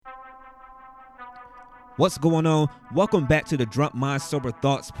What's going on? Welcome back to the Drunk Mind Sober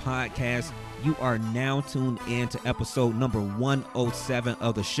Thoughts podcast. You are now tuned in to episode number 107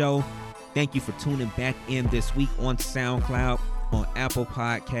 of the show. Thank you for tuning back in this week on SoundCloud, on Apple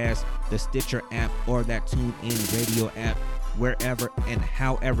Podcasts, the Stitcher app, or that TuneIn Radio app, wherever and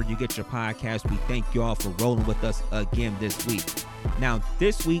however you get your podcast. We thank you all for rolling with us again this week. Now,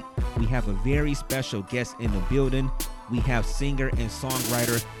 this week, we have a very special guest in the building. We have singer and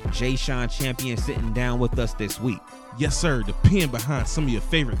songwriter Jay Sean Champion sitting down with us this week. Yes, sir. The pen behind some of your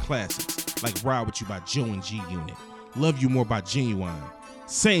favorite classics, like Ride With You by Joe and G Unit, Love You More by Genuine,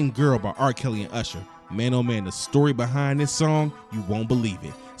 Same Girl by R. Kelly and Usher. Man, oh man, the story behind this song, you won't believe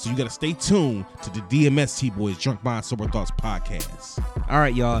it. So you got to stay tuned to the DMST Boys Drunk Mind Sober Thoughts podcast. All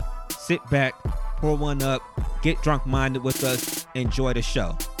right, y'all. Sit back, pour one up, get drunk-minded with us, enjoy the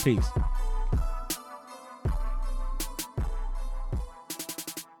show. Peace.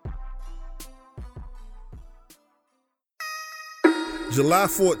 July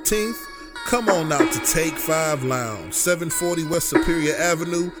 14th, come on out to Take 5 Lounge, 740 West Superior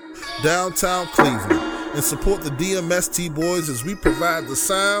Avenue, downtown Cleveland, and support the DMST Boys as we provide the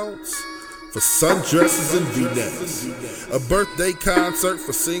sounds for sundresses and V-necks. A birthday concert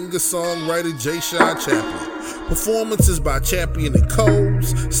for singer-songwriter Jay Sean Champion. Performances by Champion and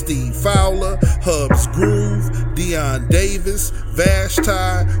Coles, Steve Fowler, Hubs Groove, Dion Davis,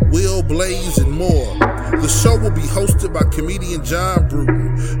 Vashti, Will Blaze, and more. The show will be hosted by comedian John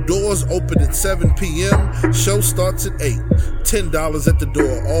Bruton. Doors open at 7 p.m. Show starts at 8. $10 at the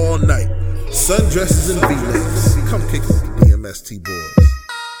door all night. Sundresses and V-necks. Come kick it with the DMST Boys.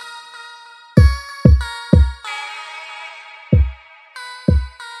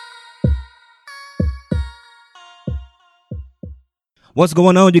 What's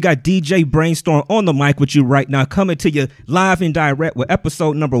going on? You got DJ Brainstorm on the mic with you right now, coming to you live and direct with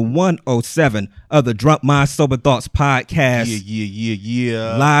episode number 107 of the Drunk Mind Sober Thoughts podcast.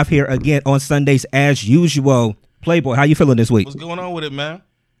 Yeah. Live here again on Sundays as usual. Playboy, how you feeling this week? What's going on with it, man?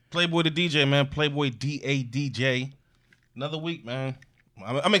 Playboy the DJ, man. Playboy D-A-DJ. Another week, man.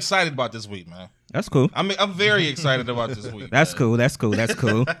 I'm excited about this week, man. That's cool. I'm very excited about this week. That's cool.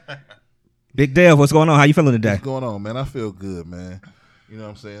 Big Dev, what's going on? How you feeling today? What's going on, man? I feel good, man. You know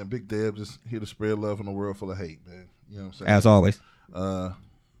what I'm saying? Big Deb just here to spread love in a world full of hate, man. You know what I'm saying? As always. The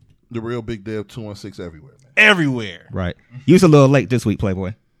real Big Deb 216 everywhere, man. Everywhere. Right. You was a little late this week,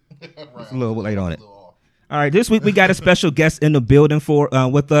 Playboy. Right. A little late on it. All right, this week we got a special guest in the building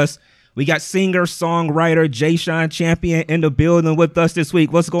with us. We got singer-songwriter Jay Sean Champion in the building with us this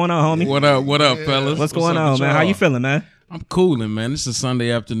week. What's going on, homie? What up, fellas? What's going on, man? How you feeling, man? I'm cooling, man. It's a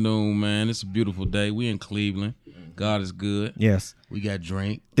Sunday afternoon, man. It's a beautiful day. We in Cleveland. God is good. Yes. We got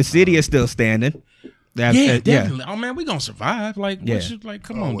drink. The city is still standing. Definitely. Yeah. Oh, man, we gonna survive.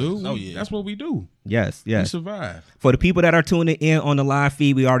 Come on, dude. Oh, yeah. That's what we do. Yes. We survive. For the people that are tuning in on the live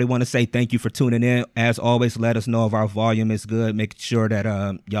feed, we already want to say thank you for tuning in. As always, let us know if our volume is good. Make sure that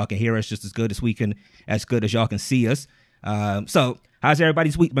y'all can hear us just as good as we can, as good as y'all can see us. So how's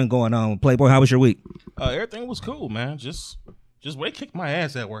everybody's week been going on? Playboy, how was your week? Everything was cool, man. Just Ray kicked my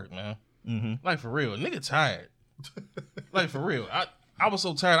ass at work, man. Mm-hmm. Like, for real. Nigga tired. Like, for real. I was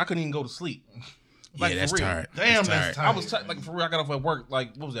so tired I couldn't even go to sleep. Like, that's for real. tired. Damn, that's tired. I was tired. Like, for real, I got off at work,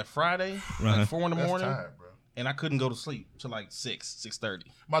 like, what was that, Friday? Like 4 in the morning. Tired, bro. And I couldn't go to sleep till like 6:30.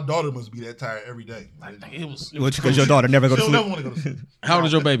 My daughter must be that tired every day. Like, it was Because your daughter never go to She'll sleep. never want to go to sleep. How old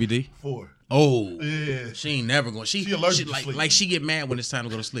is your baby, D? 4. Oh, Yeah. she ain't never going. She allergic to sleep. like she get mad when it's time to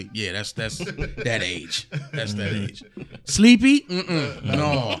go to sleep. Yeah, that's that age. That's that age. Sleepy?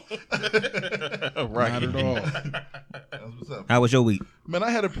 No, right. not at all. That's what's up. How was your week? Man, I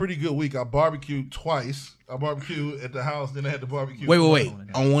had a pretty good week. I barbecued twice. I barbecued at the house, then I had to barbecue. Wait.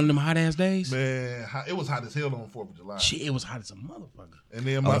 On one of them hot ass days? Man, it was hot as hell on 4th of July. Shit, it was hot as a motherfucker. And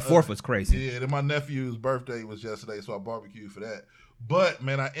then The 4th was crazy. Yeah, then my nephew's birthday was yesterday, so I barbecued for that. But,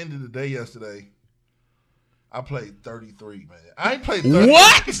 man, I ended the day yesterday. I played 33, man. I ain't played 30.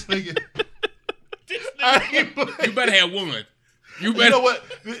 What? Nigga. I ain't played. You better have one. You know what?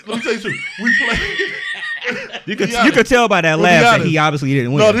 Let me tell you something. We played. You could tell by that laugh that he obviously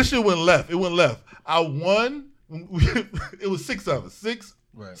didn't win. No, this shit went left. It went left. I won. It was 6 of us. Six.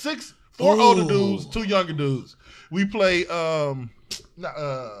 4 older dudes, 2 younger dudes. We played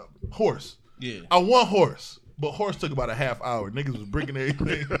horse. Yeah. I won horse. But horse took about a half hour. Niggas was breaking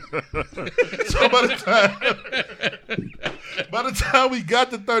everything. So by the time we got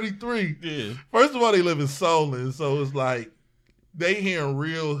to 33, first of all, they live in Solon, so it's like they hearing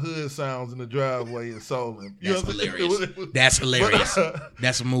real hood sounds in the driveway in Solon. That's hilarious. That's hilarious.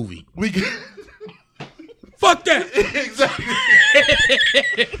 That's a movie. We get Fuck that. Exactly.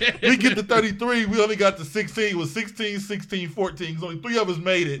 We get to 33. We only got to 16. It was 16, 16, 14. Only 3 of us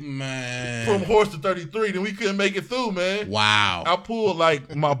made it Man. from horse to 33. Then we couldn't make it through, man. Wow. I pulled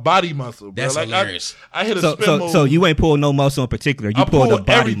like my body muscle, bro. That's like, hilarious. I hit a spin move. So you ain't pulled no muscle in particular. You I pulled a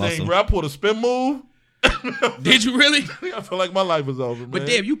body everything, muscle. bro. I pulled a spin move. Did you really? I feel like my life was over, man. But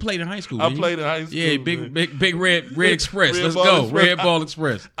damn, you played in high school. I didn't you? played in high school. Yeah, man. big red Express. Red Let's Ball go. Express. Red Ball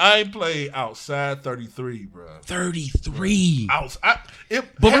Express. I ain't played outside 33, bro. 33. Outside.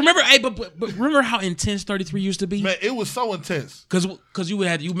 But remember, but remember how intense 33 used to be? Man, it was so intense. Because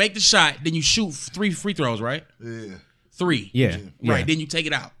you make the shot, then you shoot 3 free throws, right? Yeah. 3. Yeah. Right. Then you take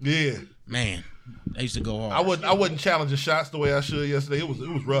it out. Yeah. Man, I used to go hard. I wasn't challenging shots the way I should yesterday. It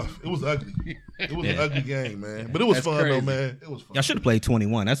was rough. It was ugly. It was an ugly game, man. But it was That's fun crazy. though, man. It was fun. Y'all should have played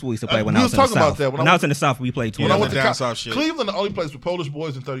 21. That's what we used to play when we I was was in the talking about South. that When I was in the South, we played When 21. I went to down south shit. Cleveland, the only place with Polish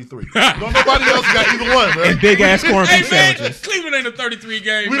boys in 33. Don't nobody else got either one, man. Big ass corned Hey beef man, sandwiches. Cleveland ain't a 33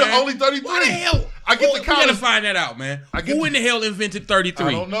 game. We man. the only 33. What the hell? I get to We gotta college. find that out, man. get Who to- in the hell invented 33?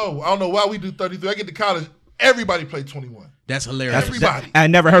 I don't know why we do 33. I get to college, everybody played 21. That's hilarious. Everybody. I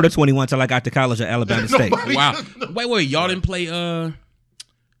never heard of 21 until I got to college at Alabama State. Nobody- Wow. Wait, y'all didn't play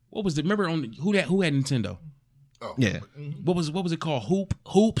what was it? Remember on who had Nintendo? Oh, Yeah. What was it called?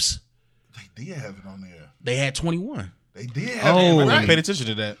 Hoops? They did have it on there. They had 21. They did have Oh. it. I Right. paid attention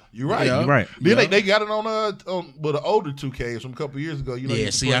to that. You're right. Yeah. You're right. Then they got it on with the older 2Ks from a couple years ago. You know, Yeah,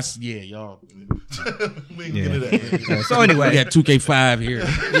 you see, can y'all. play- we ain't Yeah. get into that. So We anyway, got 2K5 here.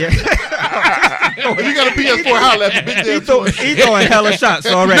 If you got a PS4, holla at me. Big he damn throwing hella shots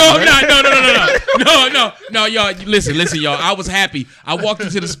already. No, y'all. Listen, y'all. I was happy. I walked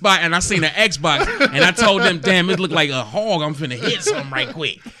into the spot and I seen an Xbox and I told them, damn, it looked like a hog. I'm finna hit something right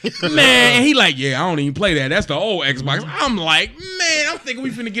quick. Man, and he like, yeah, I don't even play that. That's the old Xbox. I'm like, man, I'm thinking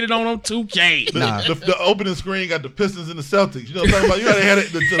we finna get it on 2K. Nah. The opening screen got the Pistons and the Celtics. You know what I'm talking about? You know they had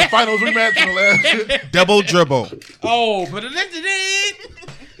it, the finals rematch in the last. Double dribble. Oh, but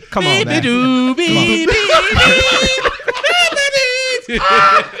Come on, man.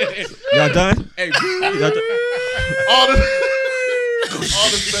 Y'all done? Hey, Y'all done? All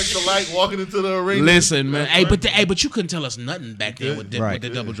the spectral light walking into the arena. listen, man. But you couldn't tell us nothing back then with Right. the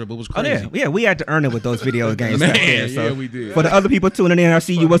double dribble. It was Oh, crazy. yeah, we had to earn it with those video games Man, back then. So yeah, we did. For the other people tuning in, I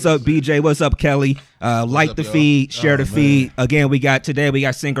see you. What's up, BJ? What's up, Kelly? Like up, the y'all? feed, share the feed. Again, we got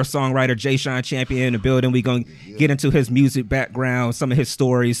singer-songwriter Jay Sean Champion in the building. We're going to get into his music background, some of his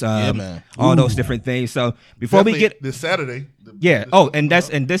stories, man. all those different things. So before we get... this Saturday. Yeah. Oh, and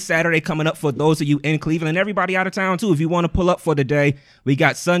this Saturday coming up for those of you in Cleveland and everybody out of town too. If you want to pull up for the day, we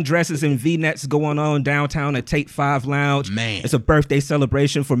got sundresses and V-necks going on downtown at Take 5 Lounge. Man. It's a birthday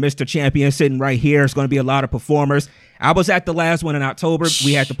celebration for Mr. Champion sitting right here. It's going to be a lot of performers. I was at the last one in October.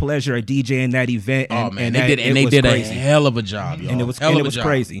 We had the pleasure of DJing that event. And, Oh man, and they was did a crazy. hell of a job, y'all. And it was hell of a job.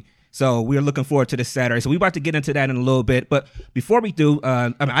 crazy. So we're looking forward to this Saturday. So we're about to get into that in a little bit. But before we do,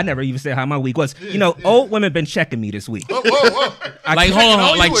 I never even said how my week was. Old women been checking me this week. Whoa. Like hold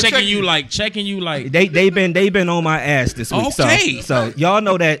on, like you or checking you, like They've been on my ass this week. Okay. So y'all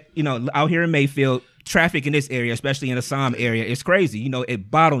know that, out here in Mayfield, traffic in this area, especially in the Som area, is crazy.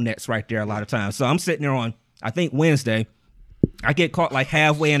 It bottlenecks right there a lot of times. So I'm sitting there on, I think Wednesday. I get caught like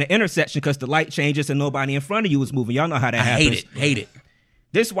halfway in the intersection because the light changes and nobody in front of you is moving. Y'all know how that I happens. hate it.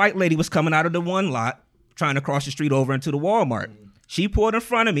 This white lady was coming out of the one lot, trying to cross the street over into the Walmart. She pulled in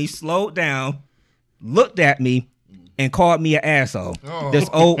front of me, slowed down, looked at me, and called me an asshole. Oh. This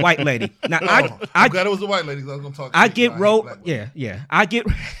old white lady. Now I'm glad it was the white lady. 'Cause I was gonna talk. I shit get about road. black women. Yeah. I get.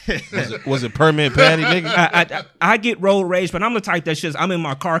 Was it permit patty, nigga? I get road rage, but I'm the type that shit. I'm in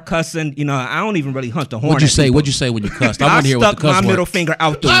my car cussing. I don't even really hunt the horn. What'd you at say? people. What'd you say when you cussed? I I want to hear what stuck the cuss my was. middle finger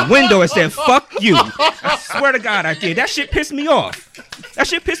out the window and said, "Fuck you." I swear to God, I did. That shit pissed me off. That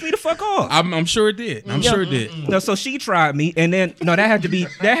shit pissed me the fuck off. I'm sure it did. I'm sure it did. No, so she tried me, and then that had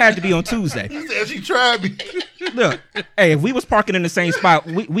to be on Tuesday. He said she tried me. Look, hey, if we was parking in the same spot,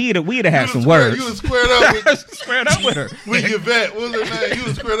 we'd have had some You words. was squared up with, Squared up with her. with your vet. What was her name? You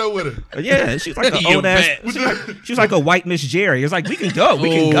was squared up with her. Yeah, she's like an You old ass. bet. She's like a white Miss Jerry. It's like we can go. We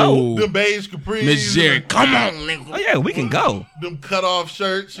can go. Them beige capris. Miss Jerry, come on, nigga. Oh yeah, we can go. Them cut off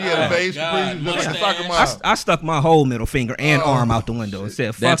shirts. She had a beige God, capris. Looked like a mustache. soccer mom. I stuck my whole middle finger and arm out the window and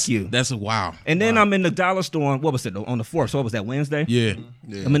said, "Fuck you." That's a wow. And then I'm in the dollar store. What was it on the 4th? So what was that, Wednesday? Yeah.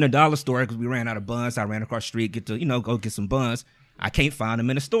 I'm in the dollar store because we ran out of buns. I ran across the street, go get some buns. I can't find them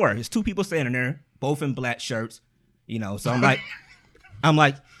in the store. There's two people standing there, both in black shirts. So I'm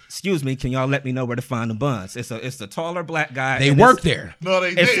like, excuse me, can y'all let me know where to find the buns? It's a taller black guy. They and work there. No, they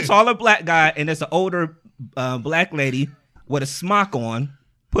It's did. a taller black guy, and it's an older black lady with a smock on,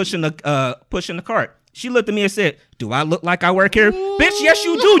 pushing the cart. She looked at me and said, "Do I look like I work here?" Bitch, yes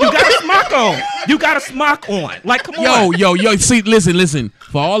you do. You got a smock on. You got a smock on. Like, come on. Yo. See, listen.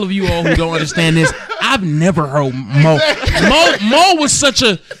 For all of you all who don't understand this, I've never heard Mo. Mo was such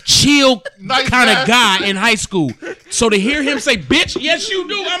a chill Nice kind guy. of guy in high school. So to hear him say, "Bitch, yes you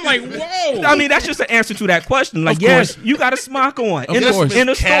do," I'm like, whoa. I mean, that's just an answer to that question. Like, Of yes, course. you got a smock on Of course. in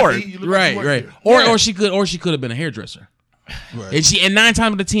the Kathy, story. you look like you work Right. here. Or she could have been a hairdresser. Right. And 9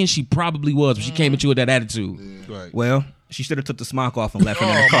 times out of 10 she probably was, but she came at you with that attitude. Right. Well, she should have took the smock off and left it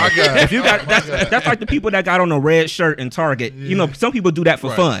in the Oh, car. my God. If you got that's like the people that got on a red shirt in Target. You know, some people do that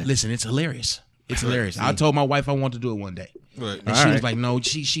for fun. Listen, it's hilarious. It's hilarious. I told my wife I wanted to do it one day. Right. And she was like, no,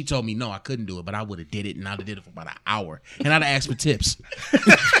 she told me no, I couldn't do it, but I would have did it, and I'd have did it for about an hour. And I'd have asked for tips.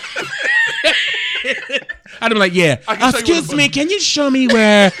 I'd be like, yeah, I can show you excuse what me, can you show me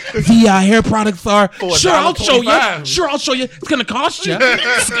where the hair products are? For Sure, I'll show you. $1.25. Sure, I'll show you. It's going to cost you.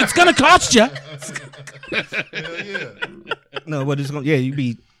 It's going to cost you. Hell yeah. No, but it's gonna you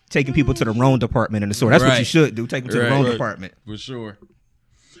be taking people to the wrong department in the store. That's what you Right. should do. Take them to the Right. wrong Right. department. For sure.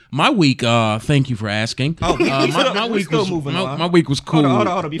 My week, thank you for asking. Oh, my we week still was moving on. my week was cool. Hold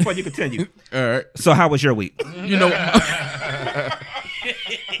on. Before you continue. All right. So how was your week? You know,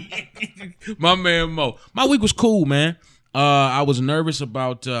 my man Mo. My week was cool, man. I was nervous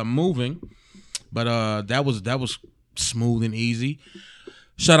about moving, but that was smooth and easy.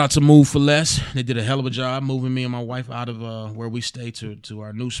 Shout out to Move for Less. They did a hell of a job moving me and my wife out of where we stay to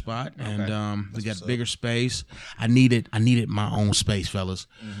our new spot, and we got bigger space. I needed my own space, fellas.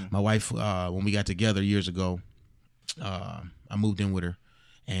 My wife, when we got together years ago, I moved in with her,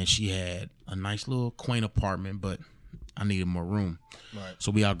 and she had a nice little quaint apartment, but I needed more room. Right.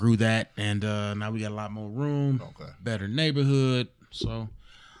 So we outgrew that, and now we got a lot more room, better neighborhood. So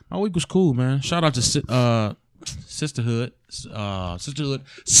my week was cool, man. Shout out to Sisterhood,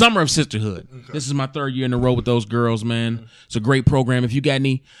 Summer of Sisterhood. This is my 3rd year in a row with those girls, man. It's a great program. If you got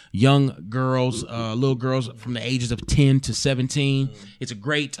any young girls, little girls from the ages of 10 to 17, it's a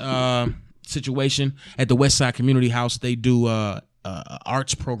great situation. At the Westside Community House, they do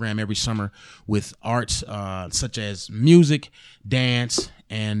arts program every summer with arts such as music, dance,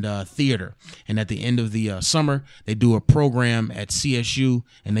 and theater. And at the end of the summer, they do a program at CSU,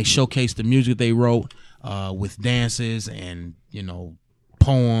 and they showcase the music they wrote with dances and,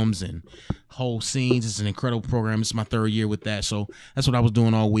 poems and whole scenes. It's an incredible program. It's my 3rd year with that. So that's what I was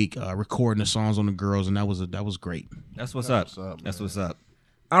doing all week, recording the songs on the girls, and that was great. That's what's up. That's what's up.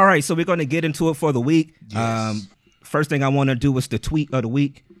 All right, so we're going to get into it for the week. Yes. First thing I want to do is the tweet of the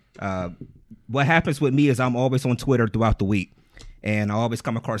week. What happens with me is I'm always on Twitter throughout the week, and I always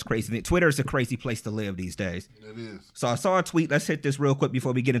come across crazy. Twitter is a crazy place to live these days. It is. So I saw a tweet. Let's hit this real quick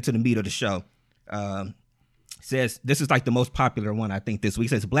before we get into the meat of the show. Says, this is like the most popular one, I think, this week. It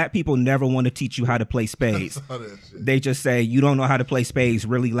says, black people never want to teach you how to play spades. They just say, you don't know how to play spades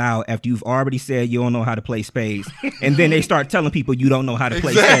really loud after you've already said you don't know how to play spades. And then they start telling people you don't know how to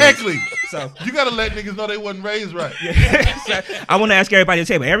play spades. Exactly. So You got to let niggas know they wasn't raised right. I want to ask everybody at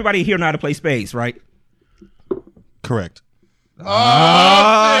the table. Everybody here know how to play spades, right? Correct.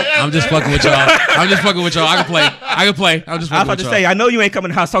 I'm just fucking with y'all. I can play. I'm just I was fucking about with to y'll. say, I know you ain't coming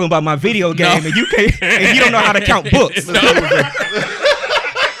to the house talking about my video game, and you can't, and you don't know how to count books.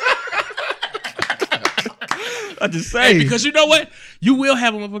 I just say, Because you know what? You will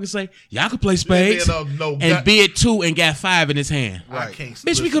have a motherfucker say, y'all can play spades. Yeah, no, and God- bid 2 and got 5 in his hand. I can't.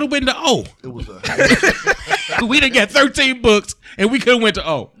 Bitch, we could have went to O. It was a. We done got 13 books, and we could have went to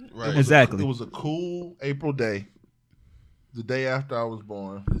O. Right. exactly. It was a cool April day. The day after I was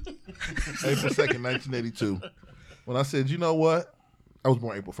born, April 2nd, 1982. When I said, you know what? I was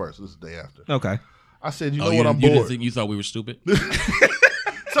born April 1st. So this is the day after. Okay. I said, you Oh, know what? I'm you didn't bored. think you thought we were stupid?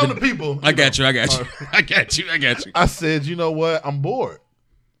 Some of the people. I got know. you. I said, you know what? I'm bored.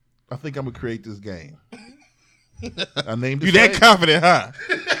 I think I'm going to create this game. I named it. You that confident, huh?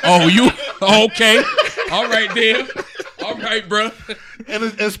 Oh, you? Okay. All right, then. All right, bro.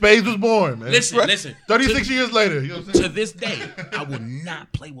 And Spades was born, man. Listen. 36 years later. You know what I'm To saying? this day, I will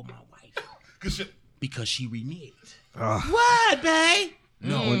not play with my wife 'Cause she- because she reneged. What, babe?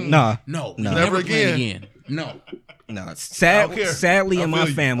 Nah. No. No. Never again. again. No. No. I don't Sadly, care. in I my feel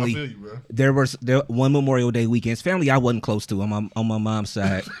you. family, I feel you, bro. there was one Memorial Day weekends. Family I wasn't close to on my mom's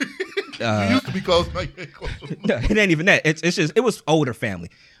side. You used to be close. Now you ain't close. No, it ain't even that. It's just it was older family,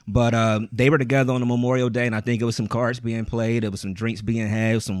 but they were together on a Memorial Day, and I think it was some cards being played, it was some drinks being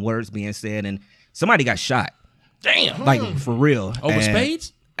had, some words being said, and somebody got shot. Damn. Like for real. Over And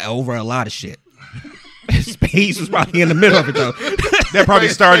spades? Over a lot of shit. Spades was probably in the middle of it though. That probably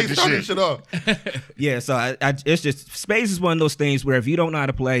started the Spades shit. off. Yeah, so I it's just spades is one of those things where if you don't know how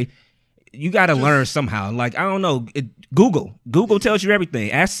to play, you got to learn somehow. Like, I don't know. Google tells you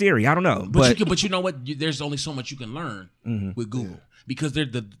everything. Ask Siri. I don't know. But you know what? There's only so much you can learn with Google. Because there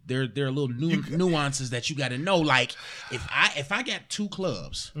are little nuances that you got to know. Like if I got 2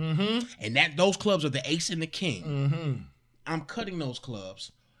 clubs and those clubs are the ace and the king, I'm cutting those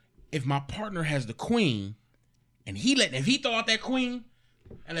clubs. If my partner has the queen, and if he throw out that queen,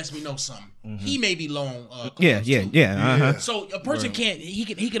 that lets me know something. He may be low on yeah. So a person he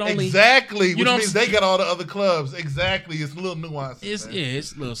can only exactly, which means they got all the other clubs. Exactly, it's little nuances.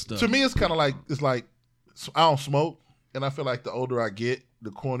 It's little stuff. To me, it's kind of like I don't smoke. And I feel like the older I get, the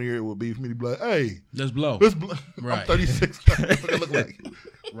cornier it will be for me to be like, hey. Let's blow. Right. I'm 36. What I look like.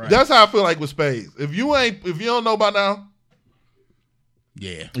 Right. That's how I feel like with spades. If you don't know by now,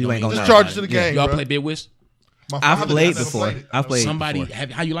 you ain't gonna just charge it to the game. Y'all play Bid Whist? I've played before. I've played Somebody, before.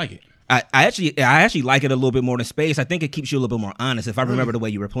 How you like it? I actually like it a little bit more than spades. I think it keeps you a little bit more honest. If I remember the way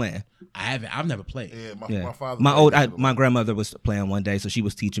you were playing, I've never played. Yeah, my father. My grandmother was playing one day, so she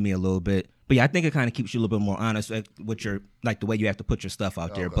was teaching me a little bit. But yeah, I think it kind of keeps you a little bit more honest with your the way you have to put your stuff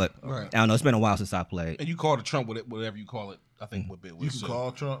out there. But I don't know. It's been a while since I played. And you call it Trump with it, whatever you call it. I think with Bid Whist. You can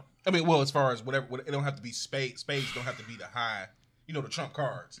call Trump. I mean, well, as far as whatever, it don't have to be spades. Spades don't have to be the high. You know, the Trump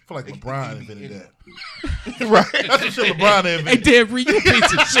cards. I feel like LeBron invented that. Right. That's the shit LeBron invented. Hey, Deb Reed, you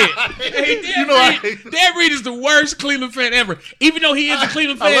piece of shit. Hey, Deb Reed is the worst Cleveland fan ever. Even though he is a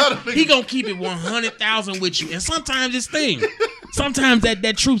Cleveland fan, he gonna keep it 100,000 with you. And sometimes it stings. Sometimes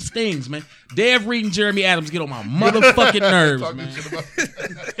that truth stings, man. Deb Reed and Jeremy Adams get on my motherfucking nerves, man.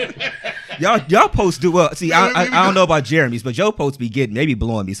 Y'all posts do well. See, I don't know about Jeremy's, but your posts be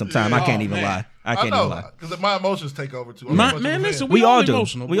blowing me sometime. I can't even lie. I can't even lie. Because my emotions take over too. Listen, we all do.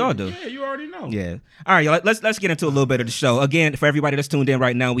 Emotional, we all do. Yeah, you already know. Yeah. All right, y'all. Let's get into a little bit of the show. Again, for everybody that's tuned in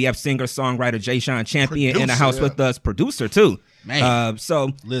right now, we have singer-songwriter Jay Sean Champion in the house with us, producer too. Man.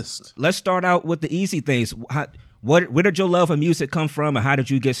 So let's start out with the easy things. Where did your love of music come from, and how did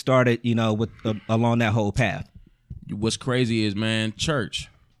you get started? With along that whole path. What's crazy is, man, church.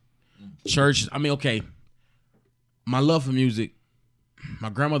 I mean, okay. My love for music. My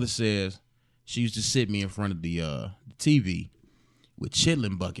grandmother says she used to sit me in front of the TV with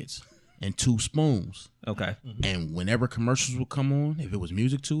chitlin buckets and 2 spoons. Okay. And whenever commercials would come on, if it was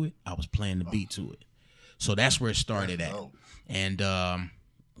music to it, I was playing the beat to it. So that's where it started at. And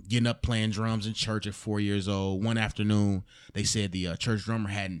getting up playing drums in church at 4 years old. One afternoon, they said the church drummer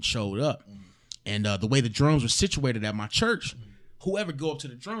hadn't showed up. And the way the drums were situated at my church, whoever go up to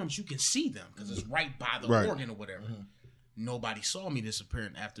the drums, you can see them because it's right by the organ or whatever. Nobody saw me this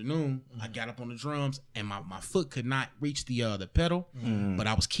apparent afternoon. I got up on the drums and my foot could not reach the pedal, but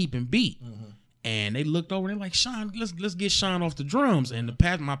I was keeping beat. And they looked over and they're like, Sean, let's get Sean off the drums. And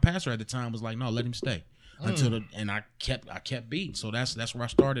my pastor at the time was like, no, let him stay and I kept beating. So that's where I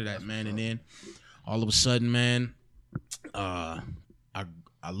started at, man. And then all of a sudden, man, I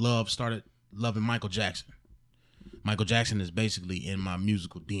started loving Michael Jackson. Michael Jackson is basically in my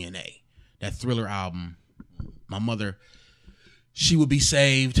musical DNA. That Thriller album, my mother, she would be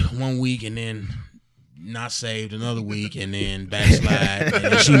saved one week and then not saved another week and then backslide. And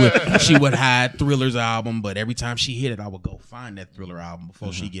then she would hide Thriller's album, but every time she hit it, I would go find that Thriller album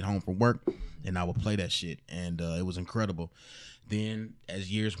before she get home from work, and I would play that shit. And it was incredible. Then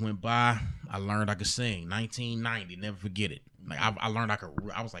as years went by, I learned I could sing. 1990, never forget it. Like I learned I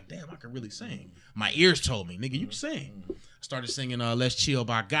was like, damn, I could really sing. My ears told me, nigga, you can sing. I started singing Let's Chill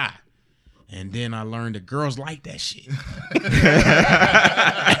by Guy. And then I learned that girls like that shit. And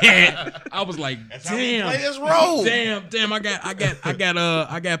I was like, damn, play his role. Damn, I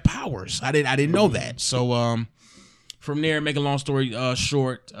got powers. I didn't know that. So from there, make a long story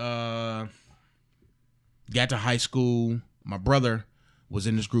short, got to high school. My brother was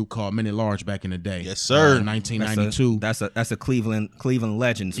in this group called Men at Large back in the day. Yes, sir. 1992. That's a Cleveland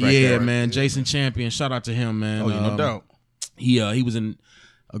legends right there. there. Yeah, man. Jason Champion. Shout out to him, man. Oh, no doubt. He was in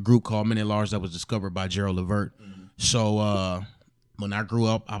a group called Men at Large that was discovered by Gerald Levert. So when I grew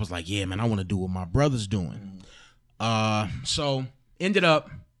up, I was like, yeah, man, I want to do what my brother's doing. So ended up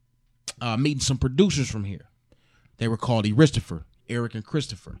meeting some producers from here. They were called Eric and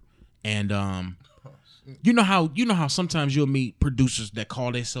Christopher. And you know how sometimes you'll meet producers that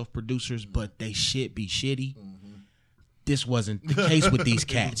call themselves producers, but they shit be shitty. This wasn't the case with these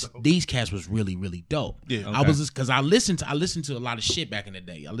cats. These cats was really, really dope. Yeah, okay. I was just because I listened to a lot of shit back in the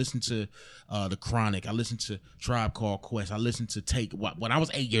day. I listened to The Chronic. I listened to Tribe Called Quest. I listened to when I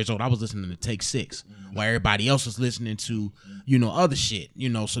was 8 years old, I was listening to Take 6, while everybody else was listening to, other shit,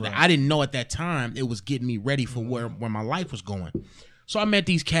 so that I didn't know at that time it was getting me ready for where my life was going. So I met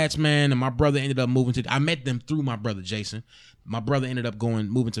these cats, man, and my brother ended up moving I met them through my brother Jason. my brother ended up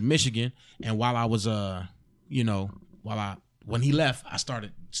moving to Michigan, and while I was when he left, I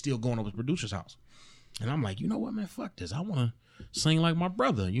started still going over to producer's house. And I'm like, you know what, man, fuck this. I want to sing like my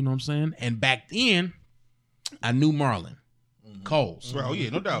brother, you know what I'm saying? And back then, I knew Marlon Coles. Bro, yeah,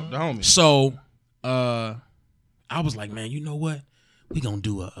 no doubt, the homie. So I was like, man, you know what? We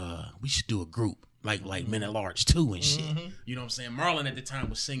should do a group like Men at Large too and shit. You know what I'm saying? Marlon at the time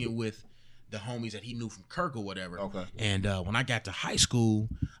was singing with the homies that he knew from Kirk or whatever. Okay. And when I got to high school,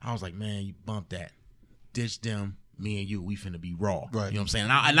 I was like, man, you bump that. Ditch them. Me and you, we finna be raw. Right. You know what I'm saying?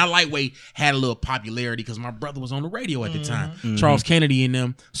 And I Lightweight had a little popularity because my brother was on the radio at the time. Charles Kennedy and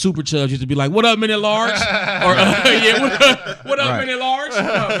them Super Chubs used to be like, what up, Men at Large? Or, what up, Men at Large? What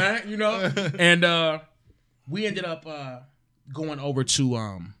up, man? You know? And we ended up going over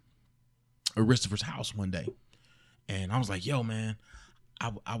to Aristifer's house one day. And I was like, yo, man,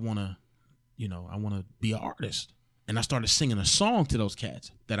 I wanna be an artist. And I started singing a song to those cats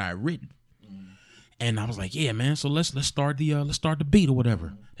that I had written. And I was like, yeah, man, so let's start the beat or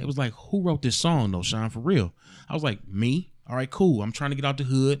whatever. They was like, who wrote this song though, Sean, for real? I was like, me? All right, cool. I'm trying to get out the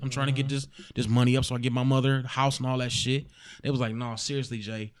hood. I'm trying to get this money up so I get my mother a house and all that shit. They was like, no, seriously,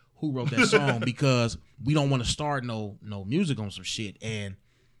 Jay, who wrote that song? Because we don't want to start no music on some shit. And,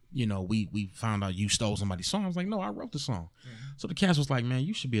 you know, we found out you stole somebody's song. I was like, no, I wrote the song. So the cast was like, man,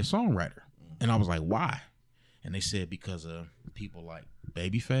 you should be a songwriter. And I was like, why? And they said because of people like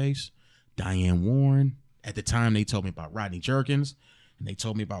Babyface, Diane Warren. At the time, they told me about Rodney Jerkins, and they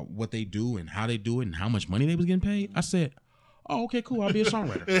told me about what they do and how they do it and how much money they was getting paid. I said, "Oh, okay, cool. I'll be a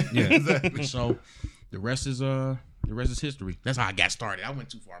songwriter." Yeah, exactly. So the rest is history. That's how I got started. I went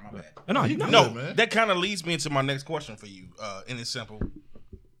too far. My bad. No, man. that kind of leads me into my next question for you. And it's simple.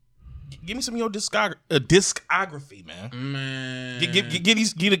 Give me some of your discography, man. Man, Get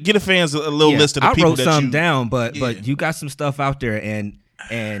the fans a little list of the people that I wrote some you down, but you got some stuff out there, and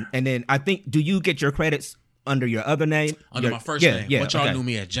then I think, do you get your credits under your other name? Under my first name. What y'all knew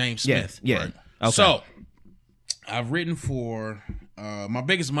me as, James Smith. Yeah. Right. Okay. So I've written for my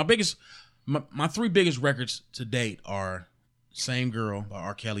three biggest records to date are Same Girl by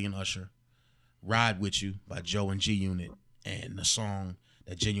R. Kelly and Usher, Ride With You by Joe and G Unit, and the song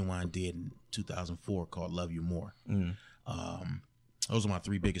that Genuine did in 2004 called Love You More. Those are my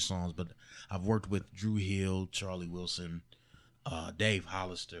three biggest songs, but I've worked with Drew Hill, Charlie Wilson, Dave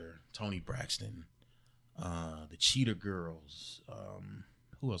Hollister, Tony Braxton, the Cheetah Girls.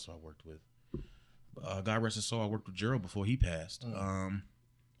 Who else have I worked with? God rest his soul, I worked with Gerald before he passed.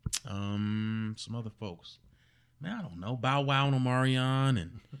 Some other folks. Man, I don't know. Bow Wow and Omarion,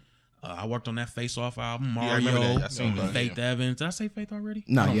 and I worked on that Face Off album. I remember Mario, that. I seen that, Faith Evans. Did I say Faith already?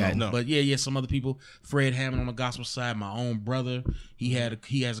 No, I don't yeah, know. no. But yeah, some other people. Fred Hammond on the gospel side. My own brother. He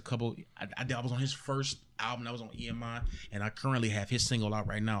has a couple. I was on his first album. That was on EMI, and I currently have his single out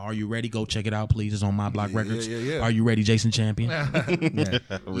right now. Are You Ready? Go check it out, please. It's on My Block Records. Yeah. Are You Ready, Jason Champion?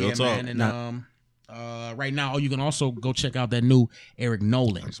 Real talk. Man, and right now, you can also go check out that new Eric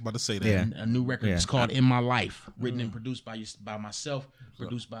Nolan. I was about to say that. Yeah. A new record. Yeah. It's called In My Life, written and produced by myself,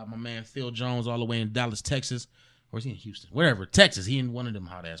 produced by my man Phil Jones, all the way in Dallas, Texas. Or is he in Houston? Wherever, Texas. He in one of them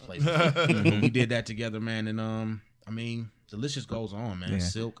hot ass places. We did that together, man. And I mean, the list just goes on, man. Yeah.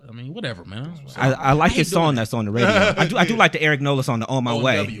 Silk. I mean, whatever, man. I like his hate doing song that. that's on the radio. I do like the Eric Nolis on the On My OMW.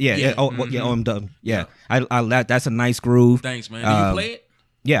 Way. Yeah. OMW. Yeah. I that's a nice groove. Thanks, man. Do you play it?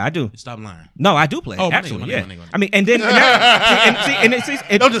 Yeah, I do. Stop lying. No, I do play. Oh, my actually, nigga, yeah. my nigga. I mean, and then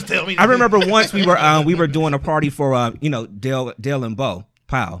Don't just tell me. I remember once we were doing a party for Dale and Bo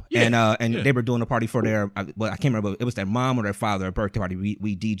Powell, and they were doing a party for their I can't remember, it was their mom or their father, a birthday party.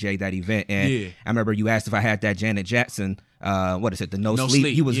 We DJ'd that event, and I remember you asked if I had that Janet Jackson. What is it? The No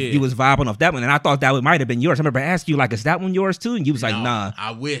Sleep. He was vibing off that one, and I thought that might have been yours. I remember asking you, like, is that one yours too? And you was like, No, nah.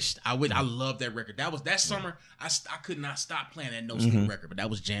 I wished. I love that record. That summer. I could not stop playing that No Sleep record, but that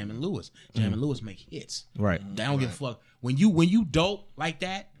was Jam and Lewis. Jam and Lewis make hits. Right. They don't give a fuck. When you dope like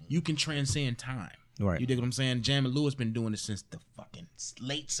that, you can transcend time. Right. You dig what I'm saying? Jam and Lewis been doing it since the fucking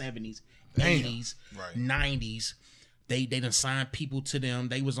late 70s, 80s, 90s. They done signed people to them.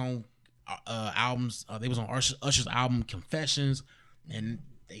 They was on albums. They was on Usher's album Confessions, and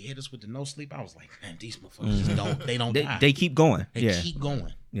they hit us with the No Sleep. I was like, man, these motherfuckers just don't die. They keep going. They keep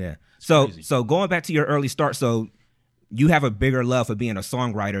going. Yeah. crazy. So going back to your early start, so you have a bigger love for being a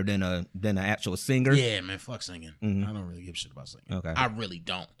songwriter than an actual singer. Yeah, man, fuck singing. I don't really give a shit about singing. Okay. I really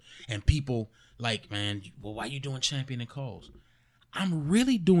don't. And people like, man, well, why you doing Champion and Coles? I'm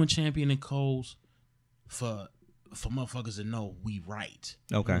really doing Champion and Coles for motherfuckers that know we write.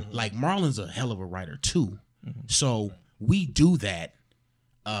 Okay. Like Marlon's a hell of a writer too. So we do that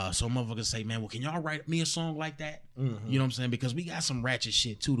So motherfuckers say, man, well, can y'all write me a song like that? Mm-hmm. You know what I'm saying? Because we got some ratchet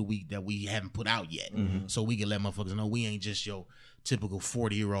shit too that we haven't put out yet. Mm-hmm. So we can let motherfuckers know we ain't just your typical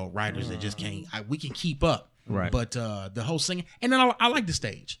 40-year-old writers that just can't. We can keep up. Right. But the whole singing, and then I like the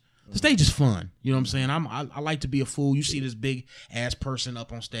stage. The stage is fun. You know what I'm saying? I like to be a fool. You see this big ass person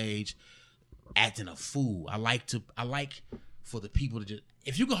up on stage acting a fool. I like for the people to just,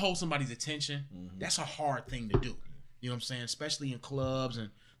 if you can hold somebody's attention, that's a hard thing to do. You know what I'm saying? Especially in clubs and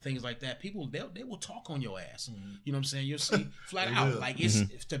things like that. People, they will talk on your ass. You know what I'm saying? You'll see flat out. Like,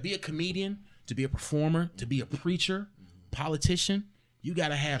 it's to be a comedian, to be a performer, to be a preacher, politician, you got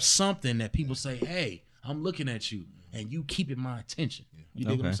to have something that people say, hey, I'm looking at you, and you keeping my attention. You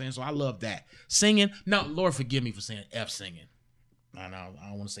dig what I'm saying? So I love that. Singing, now, Lord forgive me for saying F singing. I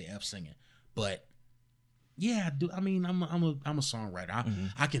don't want to say F singing. But, yeah, I do. I mean, I'm a songwriter.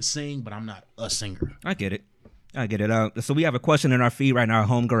 I can sing, but I'm not a singer. I get it. So we have a question in our feed right now.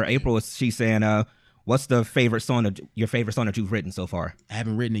 Homegirl April, she's saying, what's your favorite song that you've written so far? I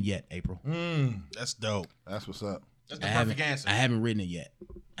haven't written it yet, April. That's dope. That's what's up. That's the perfect answer. I haven't written it yet.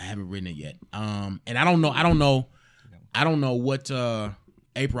 And I don't know what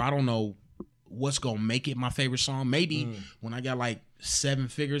April. I don't know what's gonna make it my favorite song. Maybe when I got like 7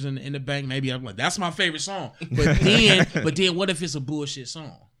 figures in the bank, maybe I'm like, that's my favorite song. But then what if it's a bullshit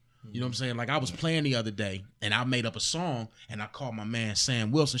song? You know what I'm saying? Like, I was playing the other day, and I made up a song, and I called my man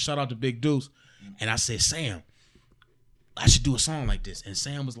Sam Wilson. Shout out to Big Deuce. And I said, Sam, I should do a song like this. And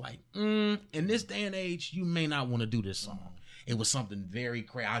Sam was like, in this day and age, you may not want to do this song. It was something very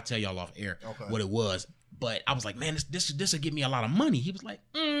crazy. I'll tell y'all off air what it was. But I was like, man, this will give me a lot of money. He was like,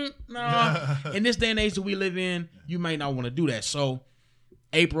 no. In this day and age that we live in, you may not want to do that. So,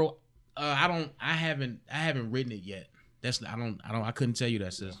 April, I haven't written it yet. I couldn't tell you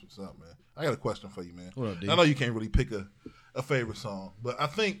that, sis. What's up, man? I got a question for you, man. What up, dude? I know you can't really pick a favorite song, but I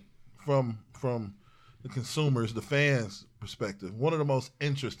think from the consumers, the fans' perspective, one of the most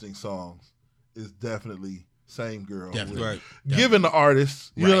interesting songs is definitely Same Girl. Definitely. Right. Given the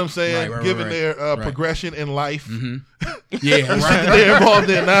artists, you know what I'm saying? Right, Given their right. progression in life, Yeah, right. they're involved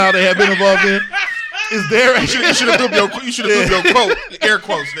in now, they have been involved in. Is there You should have done your quote, air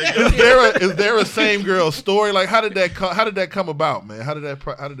quotes, nigga. is there a Same Girl story? Like, how did that come about, man? How did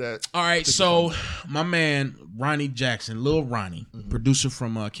that? All right, so my man Ronnie Jackson, Lil Ronnie, producer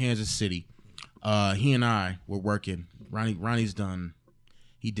from Kansas City, he and I were working. Ronnie's done.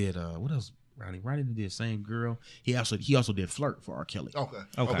 He did what else? Ronnie did Same Girl. He also did Flirt for R. Kelly.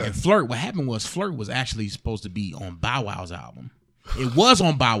 Okay. And Flirt, what happened was Flirt was actually supposed to be on Bow Wow's album. It was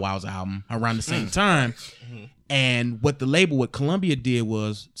on Bow Wow's album around the same time. And what Columbia did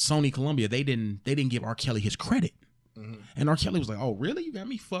was Sony Columbia, they didn't give R. Kelly his credit. And R. Kelly was like, oh, really? You got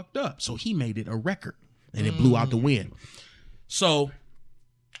me fucked up. So he made it a record. And it blew out the wind. So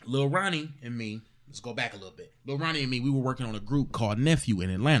Lil Ronnie and me, let's go back a little bit. Lil Ronnie and me, we were working on a group called Nephew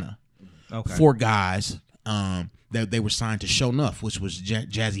in Atlanta. Okay. 4 guys that they were signed to Show Enough, which was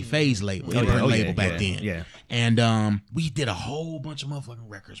Jazzy Faye's label, label back then. Yeah. And we did a whole bunch of motherfucking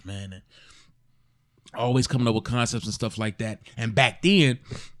records, man. And always coming up with concepts and stuff like that. And back then,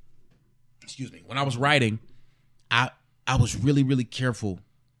 when I was writing, I was really, really careful,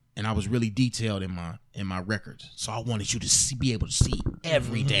 and I was really detailed in my records. So I wanted you to be able to see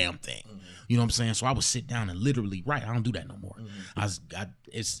every damn thing. You know what I'm saying? So I would sit down and literally write. I don't do that no more.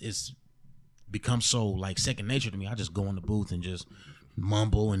 It's become so like second nature to me. I just go in the booth and just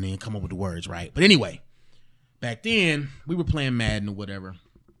mumble and then come up with the words, right? But anyway, back then we were playing Madden or whatever,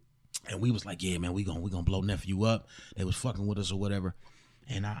 and we was like, yeah, man, we gonna blow Nephew up. They was fucking with us or whatever,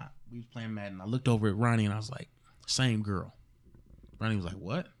 and we was playing Madden. I looked over at Ronnie and I was like, Same Girl. Ronnie was like,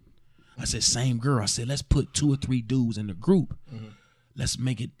 what? I said, Same Girl. I said, let's put 2 or 3 dudes in the group. Let's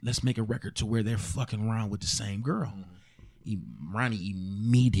make a record to where they're fucking around with the same girl. Ronnie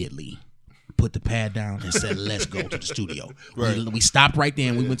immediately put the pad down and said, let's go to the studio. We stopped right there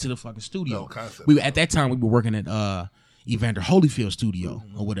and we went to the fucking studio. At that time we were working at Evander Holyfield studio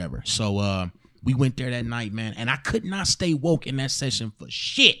or whatever. So we went there that night, man, and I could not stay woke in that session for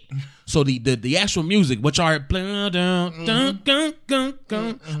shit. So the actual music, which are all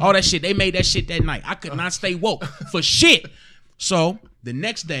that shit, they made that shit that night. I could not stay woke for shit. So the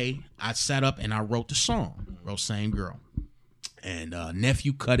next day, I sat up and I wrote the song, wrote Same Girl. And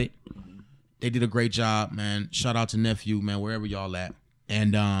Nephew cut it. They did a great job, man. Shout out to Nephew, man, wherever y'all at.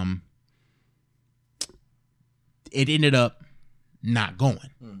 And it ended up not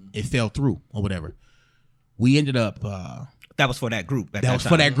going. It fell through or whatever. We ended up... that was for that group. That was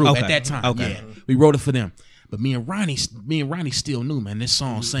for that group at that time. Okay. Yeah. We wrote it for them. But me and Ronnie still knew, man, this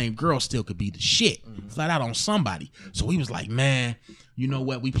song, Same Girl, still could be the shit. Flat out on somebody. So we was like, man, you know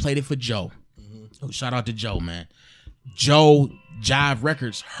what? We played it for Joe. Shout out to Joe, man. Joe, Jive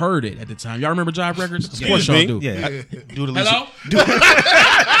Records, heard it at the time. Y'all remember Jive Records? Of course y'all do. Yeah. Hello?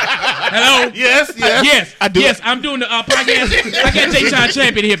 Hello? Yes. I do. Yes, I'm doing the podcast. I got Jay Sean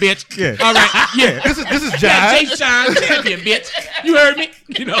Champion here, bitch. Yeah. All right. Yeah. This is Jay Jive. Sean Champion, bitch. You heard me?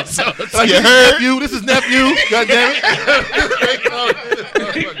 You know, so You heard you. This is nephew. God damn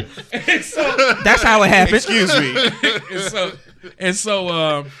it. so That's how it happened. Excuse me. and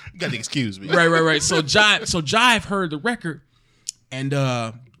so You got to excuse me. right. So Jive heard the record, and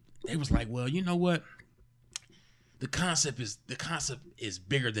they was like, well, you know what? The concept is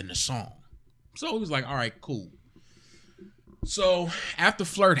bigger than the song. So it was like, all right, cool. So after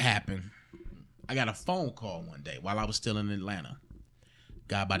Flirt happened, I got a phone call one day while I was still in Atlanta.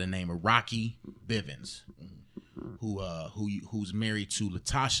 Guy by the name of Rocky Bivens, who's married to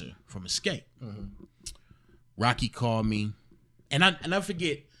Latasha from Escape. Rocky called me, and I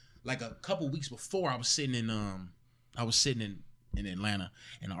forget, like a couple weeks before, I was sitting in Atlanta,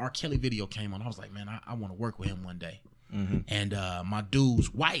 and the R. Kelly video came on. I was like, man, I want to work with him one day. And my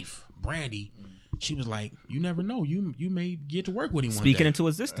dude's wife, Brandy, she was like, you never know, you may get to work with him one day. Speaking into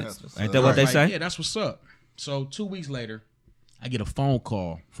existence. Ain't that what they say? Yeah, that's what's up. So 2 weeks later, I get a phone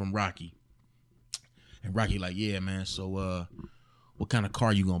call from Rocky. And Rocky like, yeah, man, so what kind of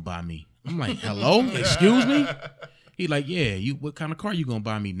car you gonna buy me? I'm like, hello? Excuse me? He like, yeah, what kind of car you gonna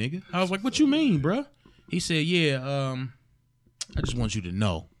buy me, nigga? I was like, what you mean, bro? He said, yeah, I just want you to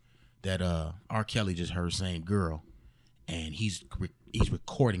know that R. Kelly just heard Same Girl, and he's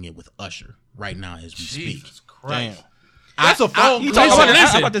recording it with Usher right now as we speak. Jesus Christ. Damn. That's a phone call.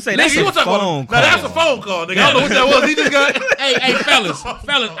 I'm about to say, that's a phone call. Now that's a phone call, nigga. I don't know what that was. He just got. hey, fellas,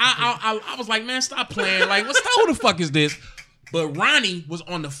 I was like, man, stop playing. Like, who the fuck is this? But Ronnie was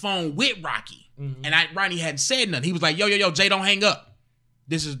on the phone with Rocky, and Ronnie hadn't said nothing. He was like, yo, Jay, don't hang up.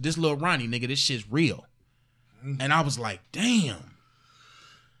 This little Ronnie, nigga. This shit's real. And I was like, damn.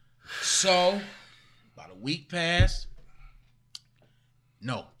 So, about a week passed.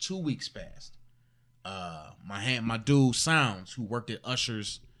 No, 2 weeks passed. My dude Sounds, who worked at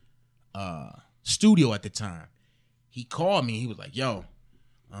Usher's studio at the time, he called me. He was like, yo,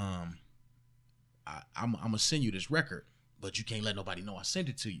 I'm gonna send you this record, but you can't let nobody know I sent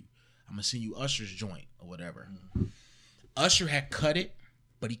it to you. I'm gonna send you Usher's joint or whatever. Usher had cut it,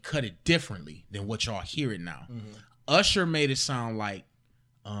 but he cut it differently than what y'all hear it now. Usher made it sound like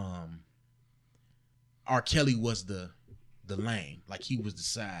R. Kelly was the lame, like he was the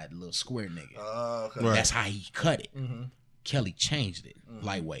side little square nigga. Okay. That's how he cut it. Kelly changed it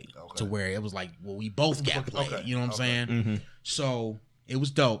lightweight to where it was like, well, we both got played. Okay. You know what I'm saying? So it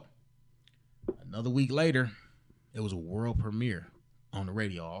was dope. Another week later, it was a world premiere on the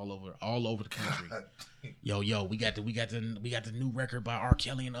radio all over the country. Yo, we got the new record by R.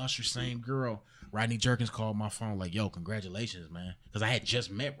 Kelly and Usher, Same Girl. Rodney Jerkins called my phone like, yo, congratulations, man. Because I had just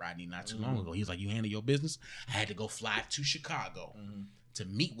met Rodney not too long ago. He was like, you handle your business? I had to go fly to Chicago to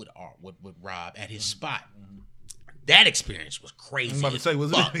meet with Rob at his spot. That experience was crazy. I'm about to say,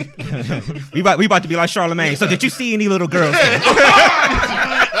 was it? we about to be like Charlemagne. So did you see any little girls? Hey,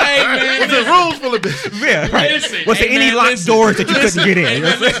 man. Was it rooms full of bitches? Yeah, right. Listen, Was there any locked doors that you couldn't get in?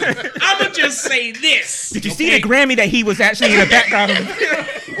 I'm going to just say this. Did you see the Grammy that he was actually in the background of?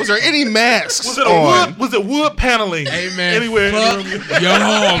 Was there any masks Was it on? was it wood paneling? Hey, man. Anywhere in Fuck. the room?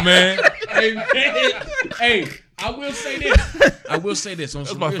 Yo, man. Hey, man. Hey, I will say this. On That's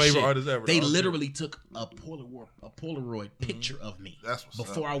some my real favorite shit, artist ever. They though. literally took a Polaroid picture of me That's what's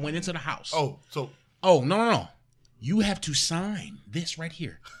before up. I went into the house. Oh, so Oh, no. You have to sign this right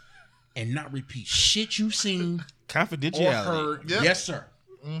here and not repeat shit you've seen or Confidentiality. heard. Yeah. Yes, sir.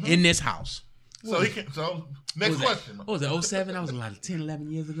 In this house. he can. So next question. What was that, 07? That was like 10,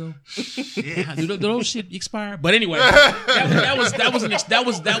 11 years ago. Did those shit expire? But anyway, that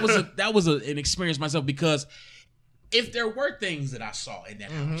was an experience myself, because if there were things that I saw in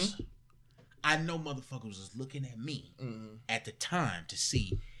that house, I know motherfuckers was looking at me at the time to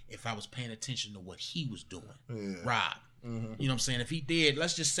see if I was paying attention to what he was doing. Rob. You know what I'm saying? If he did,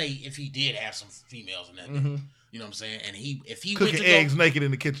 let's just say if he did have some females in that, you know what I'm saying? And if he Cooking went to eggs go, naked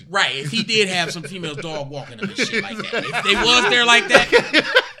in the kitchen. right, if he did have some females dog walking him and shit like that, if they was there like that,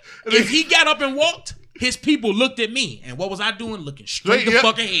 if he got up and walked, his people looked at me, and what was I doing? Looking straight the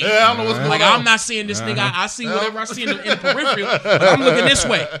fuck ahead. Yeah, I don't know what's going like on. I'm not seeing this nigga. I see whatever I see in the peripheral, but I'm looking this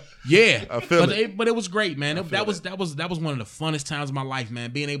way. Yeah, I feel but it was great, man. That was one of the funnest times of my life,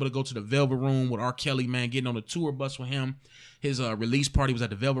 man. Being able to go to the Velvet Room with R. Kelly, man, getting on the tour bus with him. His release party was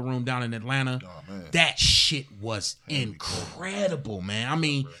at the Velvet Room down in Atlanta. Oh, man. That shit was incredible, man. I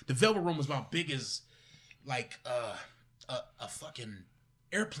mean, the Velvet Room was about big as like a fucking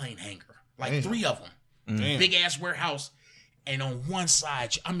airplane hangar, like Damn. 3 of them, Damn. big ass warehouse, and on one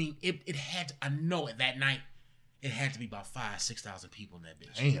side, I mean, it had to, I know it that night. It had to be about 5,000-6,000 people in that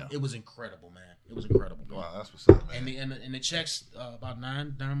bitch. Damn. It was incredible, man. It was incredible. Man. Wow, that's what's up, man. And the checks about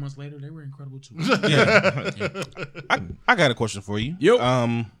 9 months later, they were incredible too. I got a question for you. Yo.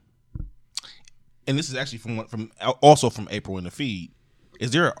 And this is actually from April in the feed.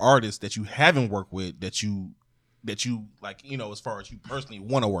 Is there an artist that you haven't worked with that you like, you know, as far as you personally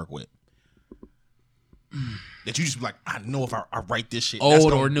want to work with? That you just be like, I know if I write this shit,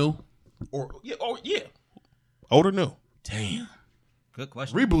 Old or new? Or yeah. Old or new? Damn. Good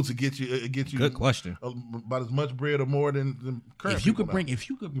question. Reboots will get you. Good question. About as much bread or more than current. If you could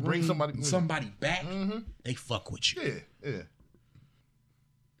people bring somebody back, they fuck with you. now. Yeah.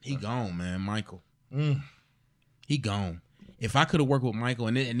 He gone, man, Michael. Mm. He gone. If I could have worked with Michael,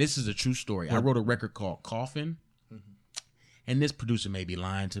 and this is a true story, I wrote a record called Coffin, and this producer may be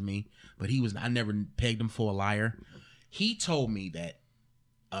lying to me, but I never pegged him for a liar. He told me that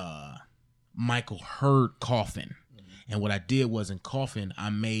Michael heard Coffin, and what I did was in Coffin, I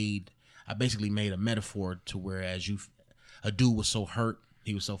basically made a metaphor to whereas a dude was so hurt,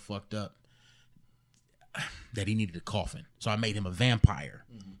 he was so fucked up that he needed a coffin. So I made him a vampire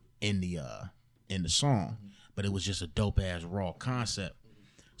in the song, but it was just a dope ass raw concept.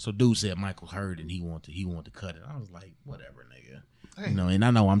 So dude said Michael heard it and he wanted to cut it. I was like, whatever, nigga. You know, and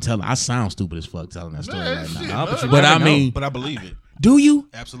I sound stupid as fuck telling that story right shit, now. no, But I mean, But I believe it. do you?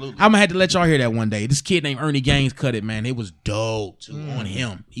 Absolutely. I'm gonna have to let y'all hear that one day. This kid named Ernie Gaines cut it, man. It was dope too on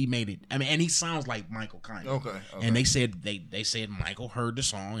him. He made it. I mean, and he sounds like Michael kind of. Okay. And they said Michael heard the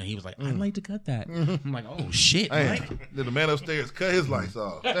song and he was like, I'd like to cut that. I'm like, oh shit, Mike. Did the man upstairs cut his lights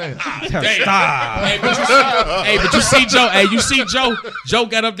off? Damn. Stop. Hey, but you see Joe. Hey, you see Joe. Joe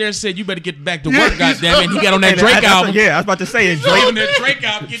got up there and said, "You better get back to work, goddamn it." He got on that Drake album. Yeah, I was about to say it. Drake on Drake, that Drake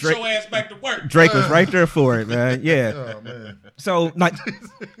album. Get Drake- your ass back to work. Drake was right there for it, man. Yeah. Oh man. So, like,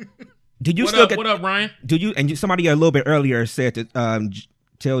 did you What still up? get? What up, Ryan? Do you? And somebody a little bit earlier said to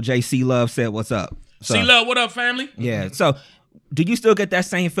tell JC Love said, "What's up?" So, See, love. What up, family? yeah. So, do you still get that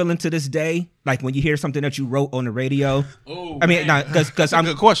same feeling to this day? Like when you hear something that you wrote on the radio? Oh, I mean, because I'm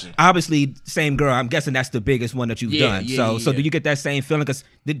good question. Obviously, same girl. I'm guessing that's the biggest one that you've Yeah, done. yeah, So yeah. do you get that same feeling? Because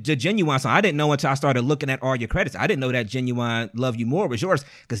the Genuine song, I didn't know until I started looking at all your credits. I didn't know that Genuine Love You More was yours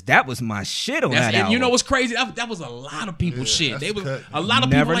because that was my shit on that and album. you know what's crazy? That was a lot of people's shit. that's They was cut. a lot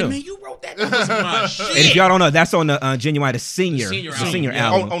of Never people like, knew. man, you wrote that. That was my shit. And if y'all don't know, that's on the Genuine, the senior senior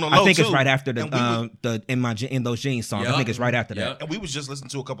album. album. On the I low, think it's too. right after And in those jeans songs. I Yup. think it's right after that. Yup. And we was just listening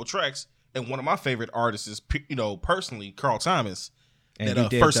to a couple tracks, and one of my favorite artists is, you know, personally, Carl Thomas. And That you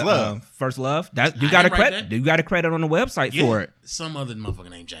did First the, Love. First Love. That you I got a didn't write credit. that. You got a credit on the website Yeah. for it. Some other motherfucker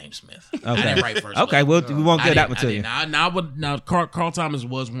named James Smith. Okay. I didn't write first. Okay, Love. we won't get that one I to didn't. you. Now, Carl Thomas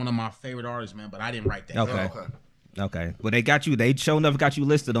was one of my favorite artists, man, but I didn't write that. Okay. Okay. Okay. Well, they got you. They sure enough got you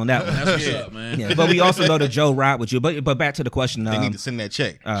listed on that one. That's what's up, man. Yeah, but we also know that Joe ride with you. But back to the question. They need to send that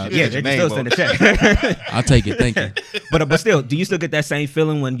check. yeah, Get they your can name still on send it. a check. I'll take it. Thank you. but still, do you still get that same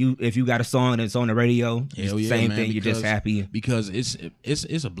feeling when if you got a song and it's on the radio? Hell yeah, same man, thing. You're just happy. because it's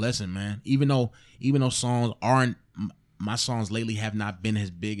a blessing, man. Even though songs aren't, my songs lately have not been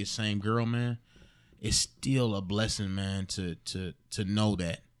as big as Same Girl, man. It's still a blessing, man, to know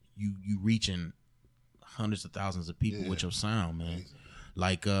that you reaching hundreds of thousands of people with your sound, man.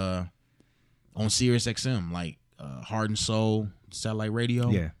 Like on Sirius XM, like Heart and Soul satellite radio.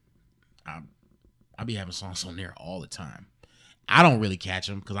 Yeah. I be having songs on there all the time. I don't really catch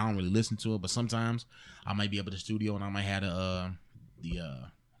them because I don't really listen to it, but sometimes I might be up at the studio and I might have the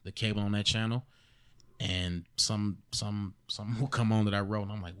cable on that channel, and some will come on that I wrote,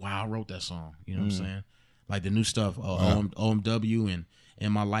 and I'm like, wow, I wrote that song. You know what I'm saying? Like the new stuff, OMW and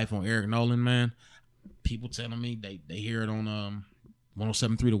In My Life on Eric Nolan, man. People telling me they hear it on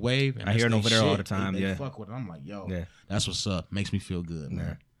 107.3 The Wave. And I hear it that's over they there all shit. the time, They yeah. fuck with it. I'm like, yo, Yeah. that's what's up. Makes me feel good,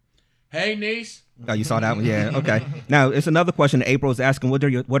 man. Hey, niece. Oh, you saw that one? Yeah. Okay. Now it's another question. April's asking, what are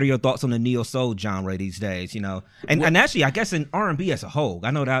your thoughts on the neo soul genre these days? You know, and actually, I guess in R&B as a whole,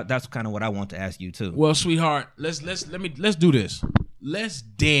 I know that's kind of what I want to ask you too. Well, sweetheart, let's do this. Let's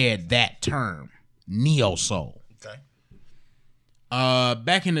dead that term, neo soul. Okay.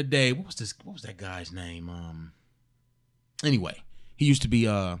 Back in the day, what was that guy's name? Anyway, he used to be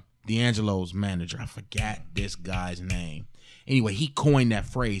D'Angelo's manager. I forgot this guy's name. Anyway, he coined that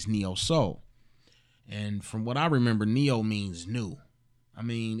phrase neo soul. And from what I remember, neo means new. I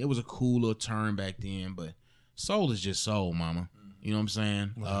mean, it was a cool little term back then, but soul is just soul, mama. You know what I'm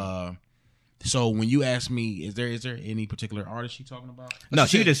saying? Wow. So when you ask me, is there any particular artist she talking about? No,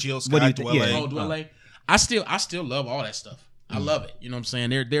 she just Jill what do you Scott, think? Dwele. Yeah. Oh, Dwele. I still love all that stuff. I love it. You know what I'm saying?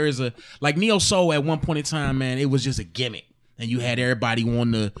 There is a like neo soul at one point in time, man. It was just a gimmick, and you had everybody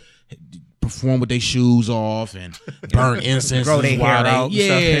wanting to perform with their shoes off and burn incense, Grow their hair out and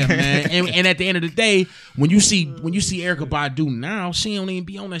yeah, stuff. man. And at the end of the day, when you see Erykah Badu now, she don't even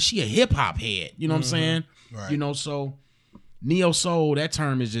be on that. She a hip hop head. You know what I'm saying? Right. You know, so neo soul, that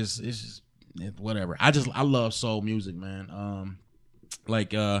term is just whatever. I love soul music, man.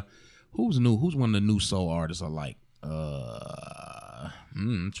 Like who's new? Who's one of the new soul artists I like?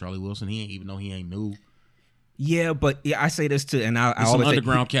 Charlie Wilson. He ain't even know he ain't new. Yeah, but I say this too, and I There's some always say,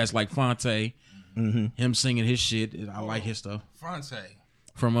 underground cats like Fonte. Him singing his shit. I like his stuff. Fonte.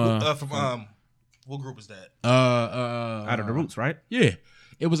 From what group is that? Out of the Roots, right? Yeah.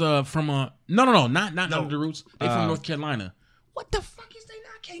 It was from not Out of the Roots. They from North Carolina. What the fuck is they?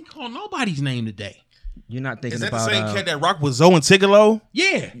 I can't call nobody's name today. You're not thinking Is that about the same cat that rocked with Zoe and Tigolo?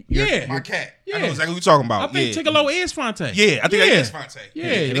 Yeah. My cat. Yeah. I know exactly what you're talking about. I think yeah. Tigolo is Fonte. Yeah, I think that is Fonte. Yeah.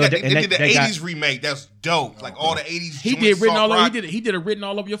 They did the 80s remake. That's dope. Like all the 80s. He joints, did written soft all over. rock. He did a written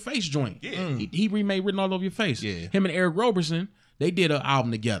all over your face joint. Yeah. He remade written all over your face. Yeah. Him and Eric Roberson, they did an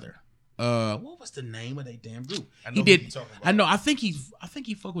album together. What was the name of that damn group? I know He who did. you're talking about. I know. I think he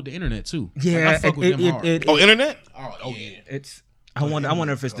fuck with the internet too. Yeah, Like, I fuck with them hard. Internet? Oh yeah. it's. I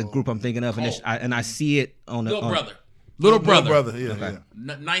wonder if it's the group I'm thinking of, and I see it on the Little on, brother. Little brother. Yeah.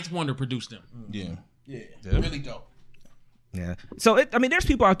 Ninth Wonder produced them. Yeah. Yeah. Really dope. Yeah. So there's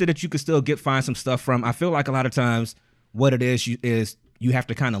people out there that you could still find some stuff from. I feel like a lot of times what it is you have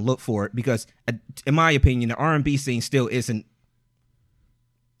to kind of look for it because, in my opinion, the R&B scene still isn't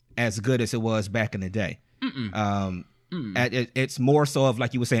as good as it was back in the day. It's more so of,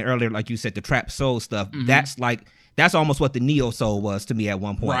 like you were saying earlier, like you said, the trap soul stuff. That's almost what the neo soul was to me at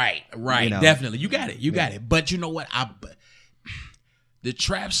one point. Right. You know? Definitely. You got it. But you know what? The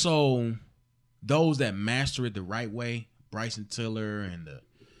trap soul, those that master it the right way, Bryson Tiller and the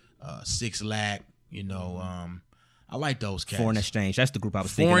 6 Lack, I like those cats. Foreign Exchange. That's the group I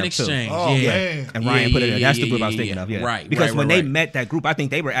was thinking Foreign of too. Exchange. Oh, yeah. man. And Ryan put it in. That's the group I was yeah, thinking of. Yeah, Right. Because when they they met that group, I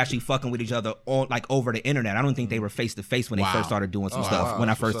think they were actually fucking with each other over the internet. I don't think they were face to face when they first started doing some stuff. wow. When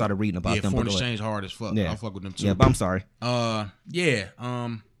I That's first what's started reading about them. Foreign But go ahead. Exchange hard as fuck. Yeah. I fuck with them too. Yeah, but I'm sorry. The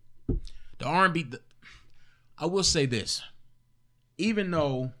R&B. I will say this, even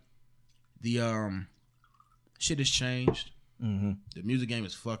though the shit has changed, the music game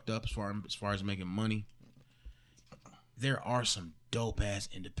is fucked up as far as making money. There are some dope ass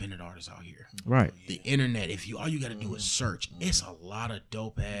independent artists out here. Right. The internet, all you got to do is search. It's a lot of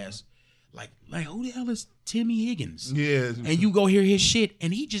dope ass. Like who the hell is Timmy Higgins? Yeah. And you go hear his shit,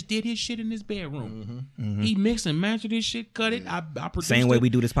 and he just did his shit in his bedroom. He mixed and mastered his shit, cut it. I produced Same way it, we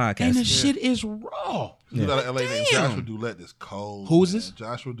do this podcast. and the shit is raw. You got an LA named Damn. Joshua Dulett that's cold. Who's man. this?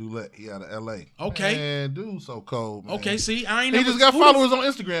 Joshua Dulett. He out of LA. Okay. Man, dude, so cold. Man. Okay, see, I ain't He never, just got who the- followers on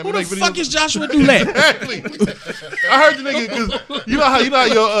Instagram. Who He the make fuck videos- is Joshua Dulett? Exactly. I heard the nigga because you know how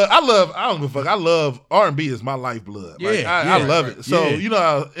I don't give a fuck. I love R&B is my lifeblood. Like, Yeah, I yeah. love it. So Yeah. you know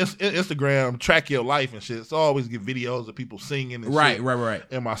how Instagram track your life and shit. So I always get videos of people singing and Right.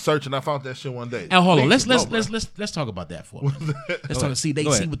 in my search, and I found that shit one day. Now hold on, Niggas let's know, bro. let's talk about that for a minute. Let's talk. See, they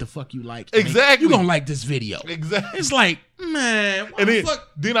Go see ahead. what the fuck you like. Exactly. You gonna like this video? Exactly. It's like, man, what And the then, fuck?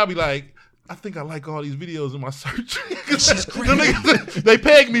 then I'll be like, I think I like all these videos in my search. This shit's Them crazy. niggas, they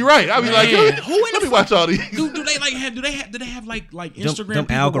peg me right. I'll be like, Man, yo, who in let the me watch all these. Do they like have? Do they have like Instagram? them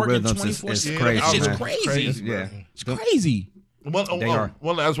people working algorithms is 24/7? crazy, That shit's man. crazy. Yeah. It's crazy. One, They are.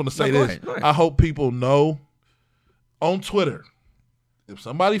 one, I just want to say No, go this. ahead, go ahead. I hope people know on Twitter, if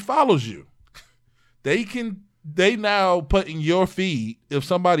somebody follows you, they now put in your feed if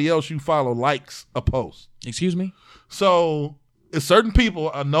somebody else you follow likes a post. Excuse me. So if certain people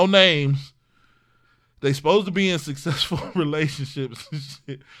are no names, they supposed to be in successful relationships and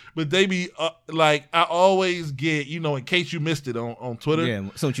shit, but they be like, I always get, in case you missed it on Twitter. Yeah,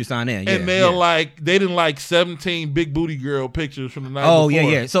 so what you sign in. And yeah, they'll yeah. they didn't like 17 big booty girl pictures from the night Oh, before.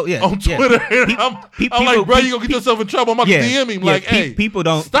 yeah. So, yeah. On yeah. Twitter. And I'm like, bro, you gonna get pe- yourself in trouble. I'm about to DM him. Like, hey, people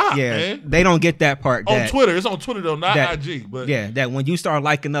don't stop, yeah, man. They don't get that part. On That, Twitter. It's on Twitter though, not that- IG. But yeah, that when you start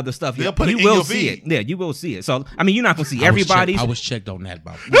liking other stuff, They'll put it you in will your see feed. it. Yeah, you will see it. So, I mean, you're not gonna see everybody's. I was checked on that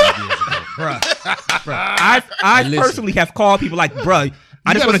about 5 years ago. Bruh. I listen. personally have called people like, bro.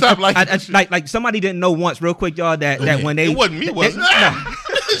 I just gotta want stop to liking this shit. like somebody didn't know once, real quick, y'all, that when they It wasn't me, was it? No.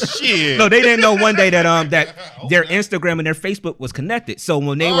 Shit. No, they didn't know one day that their Instagram and their Facebook was connected. So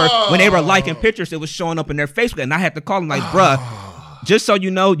when they were liking pictures, it was showing up in their Facebook, and I had to call them like, bruh, just so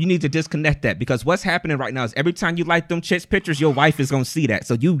you know, you need to disconnect that, because what's happening right now is every time you like them chicks pictures, your wife is gonna see that.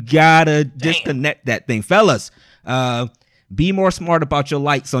 So you gotta disconnect that thing, fellas. Be more smart about your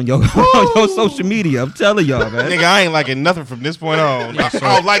likes on your social media. I'm telling y'all, man. Nigga, I ain't liking nothing from this point on.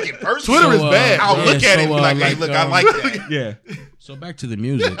 I'll like it personally. Twitter is bad. I'll look at it and be like, hey, like, look, I like that. Yeah. So back to the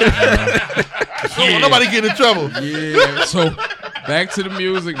music. Don't want nobody get in trouble. Yeah. So back to the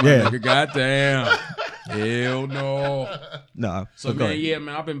music, my Yeah. nigga. Goddamn. Hell no. No. So go man, ahead. yeah,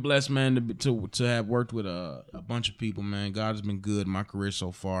 man, I've been blessed, man, to have worked with a bunch of people, man. God has been good in my career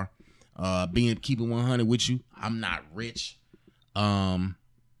so far. Keeping 100 with you. I'm not rich, but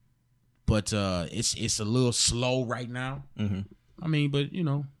it's a little slow right now. Mm-hmm. I mean, but you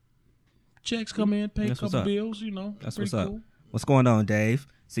know, checks come in, pay That's a what's couple up. bills. You know, That's pretty what's up. cool. What's going on, Dave?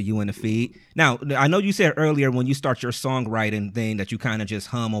 See you in the feed. Now, I know you said earlier when you start your songwriting thing that you kind of just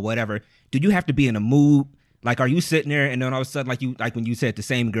hum or whatever. Do you have to be in a mood? Like, are you sitting there and then all of a sudden, like when you said the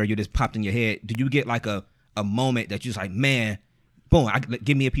same girl, you just popped in your head. Do you get like a moment that you're just like, man, boom,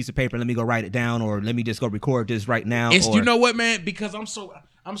 give me a piece of paper, let me go write it down, or let me just go record this right now? It's or, you know what, man? Because I'm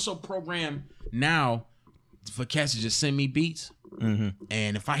so programmed now for cats to just send me beats, and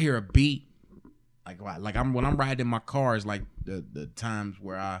if I hear a beat, like when I'm riding in my car, is like the times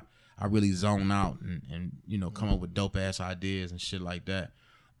where I really zone out and you know come up with dope ass ideas and shit like that.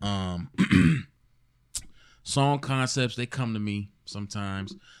 Song concepts, they come to me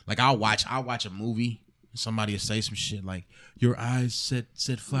sometimes. Like I'll watch a movie. Somebody will say some shit like, "Your eyes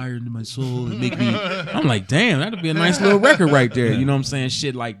set fire into my soul and make me." I'm like, damn, that'd be a nice little record right there. You know what I'm saying?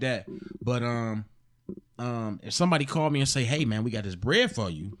 Shit like that. But if somebody called me and say, "Hey man, we got this bread for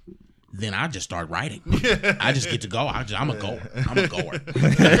you," then I just start writing. I just get to go. I'm a goer. I'm a goer.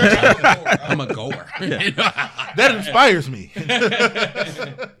 I'm a goer. That inspires me.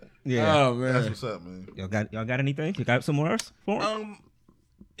 Yeah. Oh man. That's what's up, man. Y'all got anything? You got somewhere else for 'em?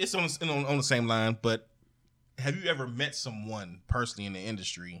 It's on the same line, but have you ever met someone personally in the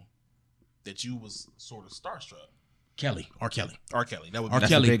industry that you was sort of starstruck? R. Kelly. R. Kelly. That would be R.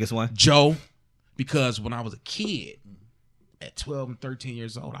 That's Kelly. the biggest one. Joe, because when I was a kid, at 12 and 13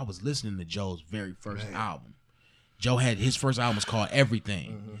 years old, I was listening to Joe's very first album. Joe had his first album was called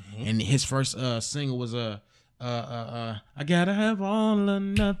Everything, and his first single was I gotta have all or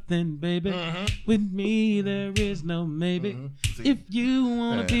nothing, baby. With me there is no maybe. If you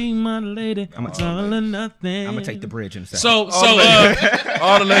wanna be my lady, it's all or nothing. I'm gonna take the bridge in a second. So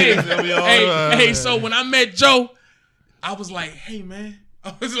All the ladies. they'll be all, hey, so when I met Joe, I was like, hey man.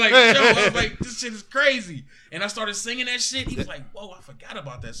 I was like, Joe, I was like, this shit is crazy. And I started singing that shit. He was like, whoa, I forgot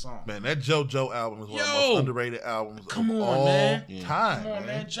about that song. Man, that Joe album is one of the Yo. most underrated albums Come of on, all man. time. Come on,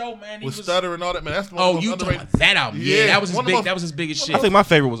 man. Joe, man. He With was... Stutter and all that, man. That's one Oh, of the you most talking underrated. about that album. Yeah, that was his one of big. the- That was his biggest shit. I think my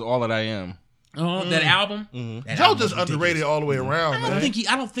favorite was All That I Am. That album. That Joe album just was underrated ridiculous. all the way around, I man.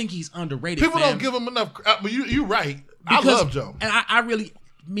 don't think he's underrated. People fam. don't give him enough. I mean, you right. I Because- love Joe. And I really,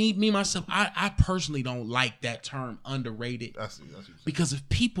 me myself, I personally don't like that term underrated. I see. Because if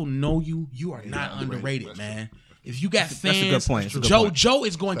people know you, you are not underrated, That's man. If you got fans, That's a good point. That's a good point. Joe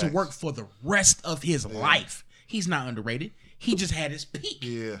is going to Facts. work for the rest of his life. He's not underrated. He just had his peak. Yeah.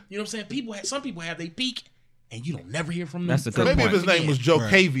 You know what I'm saying? Some people have their peak, and you don't never hear from them. That's a good Maybe point. if his name was Joe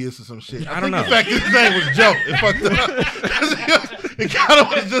Cavius or some shit. I don't think know. the fact his name was Joe, it fucked up. It kind of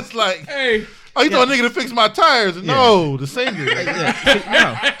was just like, Hey, oh, you thought a nigga to fix my tires? No, the singer.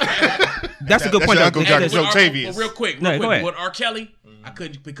 That's a good That's point. your Uncle though. Joe Tavius. real quick, No, go ahead. with R. Kelly, I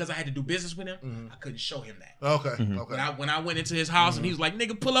couldn't, because I had to do business with him. I couldn't show him that. Okay. When I went into his house and he was like,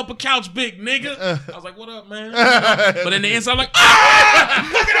 "Nigga, pull up a couch, big nigga." I was like, "What up, man?" But in the inside, I'm like, "Ah,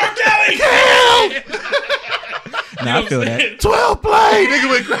 look at R. Kelly!" Nah, I feel that. 12 play. Nigga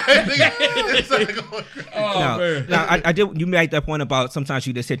went crazy. Nigga. Oh, Now, I did. You made that point about sometimes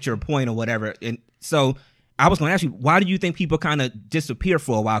you just hit your point or whatever, and so I was going to ask you, why do you think people kind of disappear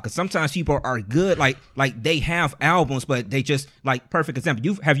for a while? Because sometimes people are good, like they have albums, but they just like perfect example.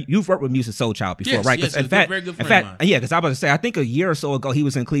 You've worked with Music Soul Child before, Yes, right? yes, in he's a fact, very good in friend of fact, mine. yeah, because I was about to say, I think a year or so ago he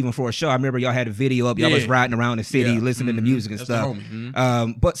was in Cleveland for a show. I remember y'all had a video up. Y'all was Yeah. riding around the city, Yeah. listening to music and That's the stuff.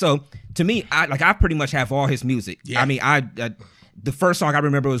 homie. But so to me, I pretty much have all his music. Yeah. I mean, The first song I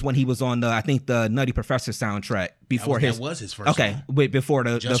remember was when he was on I think the Nutty Professor soundtrack before that was his first Okay, song. wait, before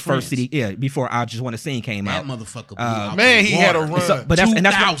the Just first Friends. CD, yeah, before I Just Want to Sing came That out. motherfucker blew out Man, the he had a water. run. So, but that's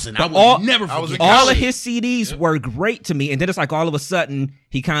 2000. I but would all, never I was forget in that all of shit. his CDs were great to me, and then it's like all of a sudden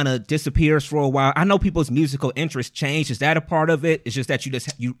he kind of disappears for a while. I know people's musical interest change. Is that a part of it? It's just that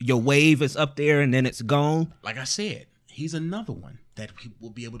your wave is up there and then it's gone. Like I said, he's another one that he will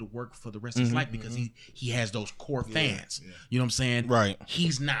be able to work for the rest of his life because he has those core fans. You know what I'm saying? Right.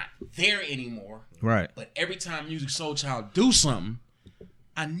 He's not there anymore. Right. But every time Music Soul Child do something,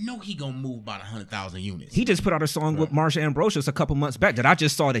 I know he gonna move about 100,000 units. He just put out a song with Marsha Ambrosius a couple months back that I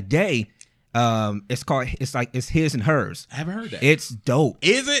just saw today. It's His and Hers. I haven't heard that. It's dope.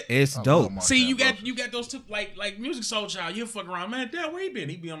 Is it? It's dope. Marsha See, you Ambrosius. got those two like Music Soul Child. You'll fuck around, man. Damn, where he been?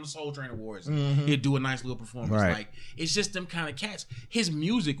 He be on the Soul Train Awards. He'd do a nice little performance. Right. Like it's just them kind of cats. His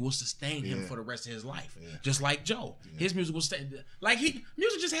music will sustain him for the rest of his life. Just like Joe, his music will stay. Like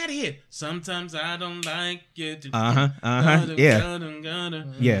music just had a hit. Sometimes I don't like it. Yeah.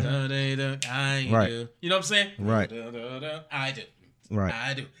 Yeah. I Right. do. You know what I'm saying? Right. I do. Right.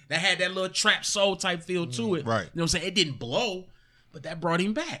 I do. That had that little trap soul type feel to it. Right. You know what I'm saying? It didn't blow, but that brought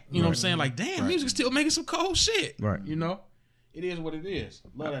him back. You know what I'm saying? Like, damn, music's still making some cold shit. Right. You know? It is what it is.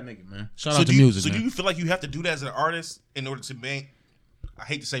 Love that nigga, man. Shout So out to do you, music, so man. do you feel like you have to do that as an artist in order to make, I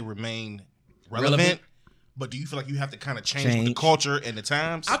hate to say remain relevant, Relevant. but do you feel like you have to kind of change with the Change. culture and the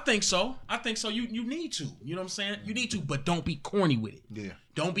times? I think so. You need to. You know what I'm saying? You need to, but don't be corny with it. Yeah.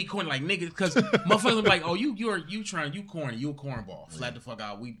 Don't be corny like niggas, because motherfuckers be like, oh, you corny, you a cornball. Flat the fuck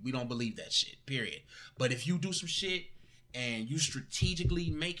out. We don't believe that shit. Period. But if you do some shit and you strategically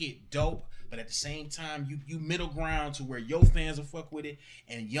make it dope, but at the same time you middle ground to where your fans will fuck with it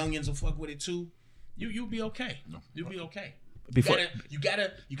and youngins will fuck with it too, you'll be okay. You'll be okay. Before- You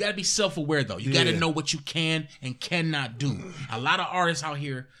gotta be self-aware though. You gotta know what you can and cannot do. A lot of artists out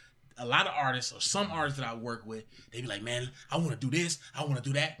here, or some artists that I work with, they be like, man, I want to do this, I want to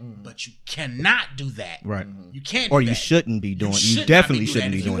do that, but you cannot do that. Right. You can't. Or do you that. shouldn't be doing. You should definitely not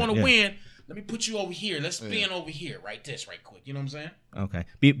shouldn't do be that. doing If you want it. to Yeah. win, let me put you over here. Let's spin over here, right quick. You know what I'm saying? Okay.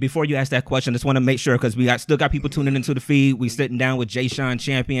 Before you ask that question, just want to make sure because we still got people tuning into the feed. We sitting down with Jay Sean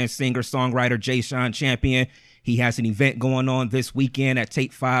Champion, singer songwriter Jay Sean Champion. He has an event going on this weekend at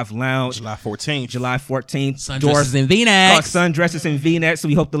Take 5 Lounge, July 14th. July 14th. Sundresses and Called V-necks. Sundresses and V-necks. So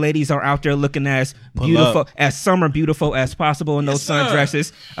we hope the ladies are out there looking as beautiful, as summer beautiful as possible in those sir.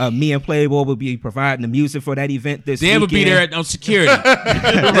 sundresses. Me and Playboy will be providing the music for that event this Dan weekend. would be there on security.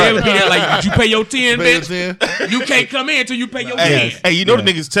 Dan would be there like, did you pay your 10, Pay your bitch? You can't come in until you pay your 10. Hey, you know the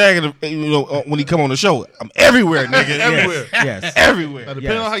niggas tagging when he come on the show. I'm everywhere, nigga. Everywhere. Yes. Everywhere. Now,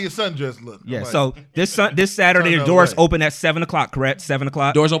 depending Yes. on how your sundress look. Yeah, Like, so this Saturday, the Turn doors that way. open at 7 o'clock, correct? 7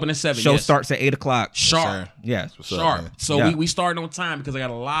 o'clock? Doors open at 7. Show yes. starts at 8 o'clock. sharp. Yes. Sharp. So Yeah. we started on time because I got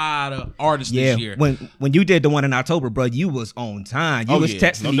a lot of artists Yeah, this year. when you did the one in October, bro, you was on time. You Oh, was yeah,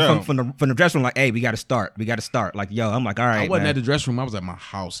 texting no me doubt. from the dressing room like, "Hey, we got to start. Like, yo, I'm like, all right, I wasn't man. at the dressing room. I was at my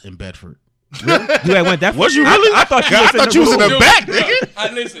house in Bedford. You had went that. Was you really? I thought you I was thought you was in room. the back,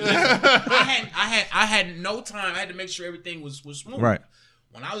 nigga. Listen. I had no time. I had to make sure everything was smooth. Right.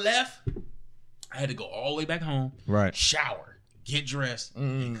 When I left, I had to go all the way back home. Right. Shower, get dressed,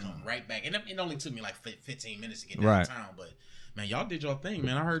 and come right back. And it only took me like 15 minutes to get Right. downtown. But man, y'all did your thing,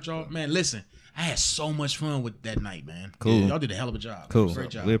 man. I heard y'all. Man, listen, I had so much fun with that night, man. Cool. Yeah, y'all did a hell of a job. Cool.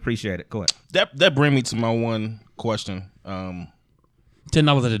 Great job. We appreciate it. Go ahead. That bring me to my one question.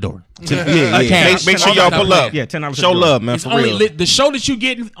 $10 at the door. Yeah. Cash. Make sure y'all pull up. Yeah, $10 Show love, man. It's For only real. lit. The show that you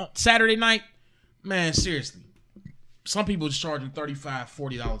getting on Saturday night, man, seriously. Some people is charging $35,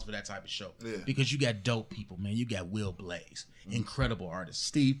 $40 for that type of show. Yeah. Because you got dope people, man. You got Will Blaze, incredible artists.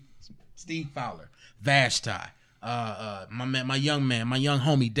 Steve Fowler, Vashti, my young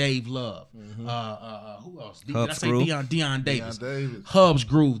homie Dave Love. Who else? Did I Hubs say Groove. Dion Davis? Davis. Hubs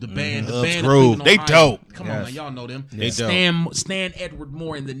Groove, the band. The Hubs band Groove. of They Cleveland, Ohio. dope. Come on, Yes. man. Y'all know them. They dope. Stan Edward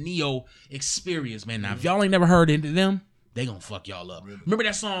Moore and the Neo Experience, man. Now, if y'all ain't never heard any of them, they gonna fuck y'all up. Remember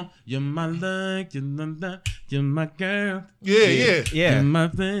that song? You're my luck, you're my girl. Yeah. You're Yeah. my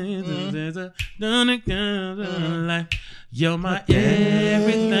thing, you're my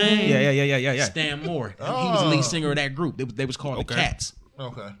everything. Yeah. Stan Moore. He was the lead singer of that group. They was called the Cats.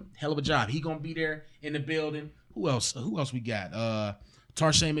 Okay. Hell of a job. He gonna be there in the building. Who else we got?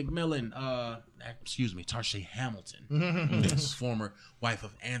 Tarshay McMillan. Tarshay Hamilton. Former wife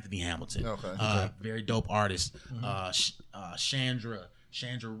of Anthony Hamilton. Okay. Very dope artist.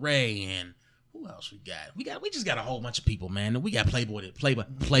 Chandra Ray and Who else we got? We just got a whole bunch of people, man. We got Playboy the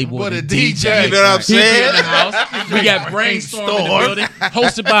DJ. You know what I'm saying? In the house. We got Brainstorm in the building,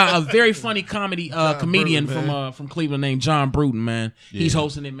 hosted by a very funny comedian Bruton, from Cleveland named John Bruton, man. He's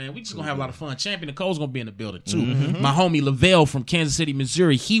hosting it, man. We just gonna have a lot of fun. Champion Nicole's gonna be in the building too. My homie Lavelle from Kansas City,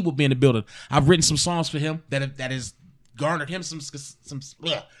 Missouri, he will be in the building. I've written some songs for him that has garnered him some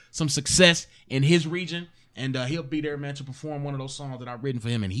success in his region. And he'll be there, man, to perform one of those songs that I've written for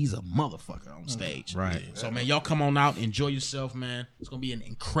him. And he's a motherfucker on stage. Right. So, man, y'all come on out. Enjoy yourself, man. It's going to be an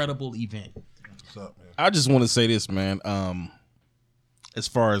incredible event. What's up, man? I just want to say this, man. As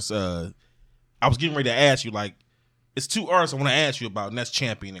far as I was getting ready to ask you, like, it's two artists I want to ask you about, and that's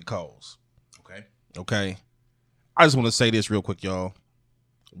Champion and Coles. Okay. I just want to say this real quick, y'all.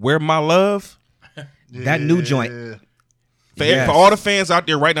 Where My Love? That new joint. For all the fans out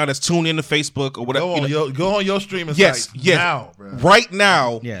there right now that's tuned in to Facebook or whatever. Go on your streaming yes, sites now, bro. Right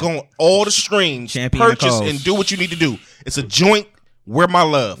now, go on all the streams, Champion purchase Coles. and do what you need to do. It's a joint. Where My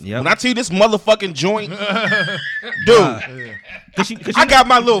Love? Yep. When I tell you this motherfucking joint, dude, I got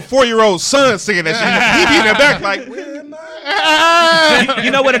my little 4-year-old son singing that shit. He be in the back like, where am I?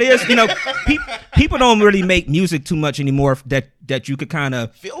 You know what it is? You know, people don't really make music too much anymore that you could kind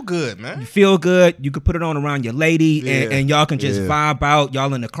of Feel good, man. feel good. You could put it on around your lady and y'all can just vibe out.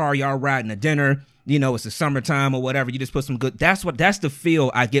 Y'all in the car, y'all riding to dinner. You know, it's the summertime or whatever. You just put some good. That's the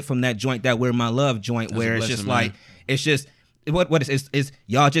feel I get from that joint, that Where My Love joint, where it's just like, it's just, what is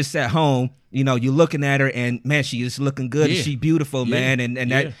y'all just at home, you know, you're looking at her and man, she is looking good and she beautiful, man, and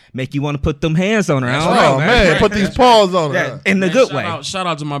that make you want to put them hands on her. I don't know, man. Put these paws on her. In the good way. Shout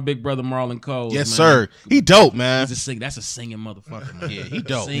out to my big brother Marlon Cole. Yes, man. sir. He dope, man. That's a singing motherfucker, man. Yeah, he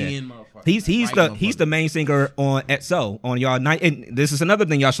dope. Singing motherfucker. He's the main singer on EXO on y'all night. And this is another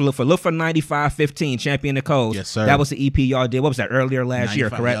thing y'all should look for. Look for 9515 Champion Nicole's. Yes, sir. That was the EP y'all did. What was that, earlier last year?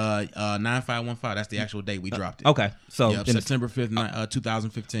 Correct. 9515. That's the actual date we dropped it. Okay, so Yep, September 5th,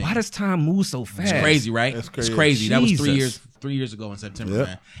 2015. why does time move so fast? It's crazy, right? That's crazy. It's crazy. That was Jesus. 3 years ago in September,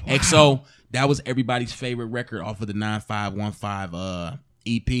 man. EXO, that was everybody's favorite record off of the 9515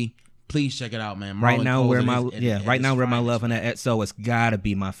 EP. Please check it out, man. Right Marlon now, Cole Where and My his- right and now, his Where My finest. Love and that EXO, it's gotta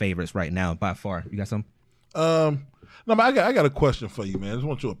be my favorites right now by far. You got some? No, man, I got a question for you, man. I just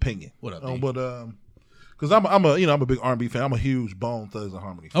want your opinion. What up, D? But because I'm a big R&B fan. I'm a huge Bone Thugs and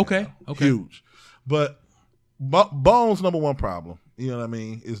Harmony fan. Okay. Huge. But Bone's number one problem, you know what I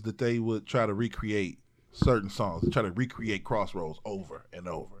mean, is that they would try to recreate certain songs, try to recreate Crossroads over and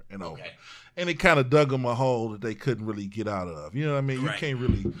over and over. And it kind of dug them a hole that they couldn't really get out of. You know what I mean? Right. You can't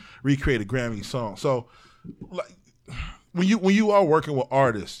really recreate a Grammy song. So, like, when you are working with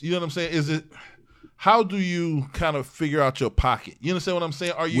artists, you know what I'm saying? How do you kind of figure out your pocket? You understand what I'm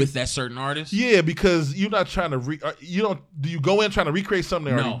saying? Are you With that certain artist? Yeah, because you're not trying to do you go in trying to recreate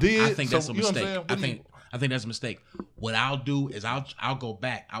something they No, already did? I think that's a you know what I'm mistake. saying? I think that's a mistake. What I'll do is I'll go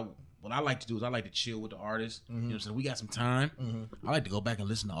back. What I like to do is I like to chill with the artist. You know what I'm saying? We got some time. I like to go back and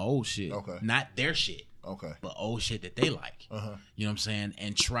listen to old shit. Okay. Not their shit. Okay. But old shit that they like. You know what I'm saying?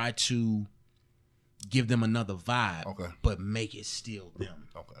 And try to give them another vibe. Okay. But make it still them.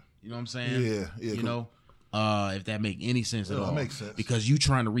 Okay. You know what I'm saying? Yeah. You cool. know? If that make any sense at Yeah, all. that makes sense. Because you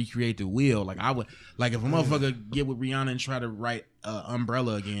trying to recreate the wheel. Like I would if a motherfucker get with Rihanna and try to write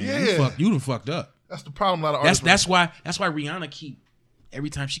Umbrella again, you done fucked up. That's the problem. A lot of artists. That's why Rihanna keep every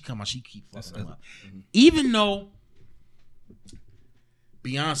time she come out, she keep fucking them up. Even though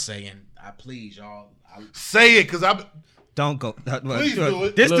Beyonce and I please y'all, say it because I. Don't go. Please do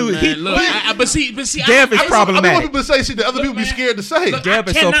it. This look, dude, man, but see, Gab is I problematic. want people to say shit that other people be scared to say. Look, Gab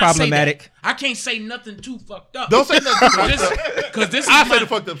I is so cannot say problematic. that. I can't say nothing too fucked up. Don't say nothing. Because this is I say my, the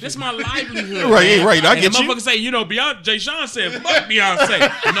fucked up this shit. my livelihood. Right, man. right, I And get the you. motherfucker say, Beyonce, Jay Sean said, fuck Beyonce.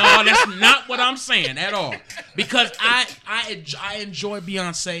 No, that's not what I'm saying at all. Because I enjoy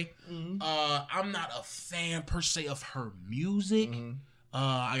Beyonce. I'm not a fan per se of her music.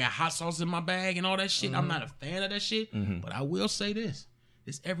 I got hot sauce in my bag and all that shit. I'm not a fan of that shit. But I will say this.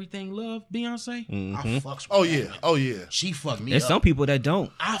 This Everything Love Beyonce, I fucks with Oh that, yeah. man. Oh yeah. She fucked me There's up. some people that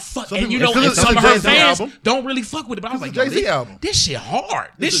don't. I fuck, Some and people- you know, it's and a- some it's of a her Jay-Z fans album. don't really fuck with it. But I was It's like, a Jay-Z this, album. this shit hard.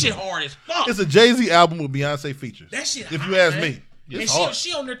 This It's a- shit hard as fuck. It's a Jay-Z album with Beyonce features. That shit. If hot, you ask man. me, And it's hard.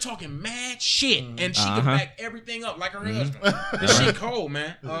 she on there talking mad shit, and she can back everything up like her husband. This shit cold,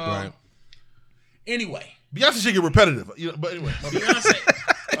 man. Anyway, Beyonce should get repetitive. But anyway, my bad.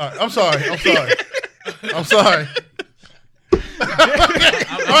 Beyonce. All right, I'm sorry. I'm sorry.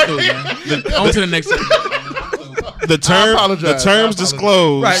 I'm cool, man. On to the next one. the apologize. terms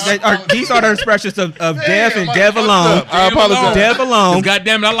disclosed. Right. These are the expressions of Dev and Dev alone. I apologize. Dev alone.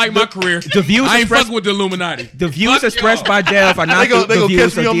 Goddamn it, I like my career. The views I ain't expressed- fucking with the Illuminati. The views Fuck expressed y'all. by Dev are not They the gonna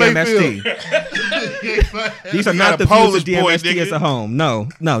views catch of me on DMST. These are not got a the views Polish of boy, DMST nigga. as a whole. No,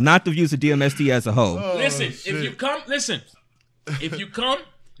 not the views of DMST as a whole. Listen, if you come,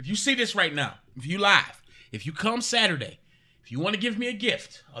 if you see this right now, if you live, if you come Saturday, if you want to give me a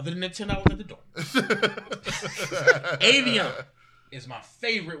gift other than the $10 at the door, Avion is my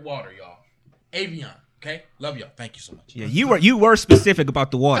favorite water, y'all. Avion. Okay, love y'all. Thank you so much. Yeah, you were specific about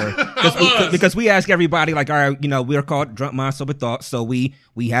the water because we ask everybody like, all right, we're called Drunk Mind Sober Thoughts, so we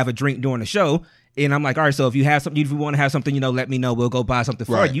have a drink during the show, and I'm like, all right, so if you have something, if you want to have something, let me know. We'll go buy something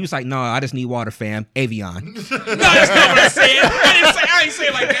for it. You was like, no, I just need water, fam. Avion. No, that's not what I said. I ain't say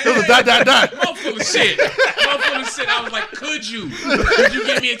it like that. It was a ... Mouth full of shit. I was like, could you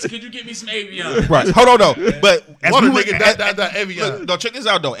get me some Avion? Right. Hold on, though. But as Water we were, nigga ... Evian. Look, no, check this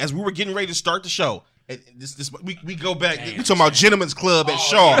out though. As we were getting ready to start the show, we go back. We talking about Gentlemen's Club at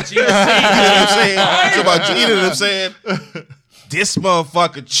Shaw. You know what I'm saying? You know what I'm saying? This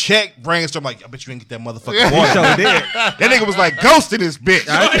motherfucker check brainstorm like, I bet you ain't get that motherfucking water. So did. That nigga was like ghosting this bitch.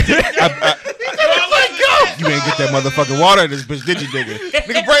 You ain't get that motherfucking water in this bitch, did you, nigga?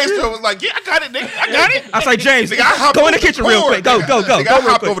 Nigga brainstorm was like, yeah, I got it, nigga. I got it. I was like, James, Nigga, I hopped go in the over kitchen real quick. Go Nigga, real I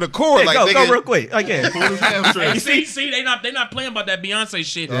hopped quick. over the cord. Yeah, Like, go nigga, real quick. Like, yeah. You see, they not playing about that Beyonce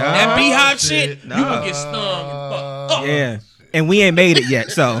shit. That Beehive shit, you gonna get stung and fucked up. Yeah. And we ain't made it yet,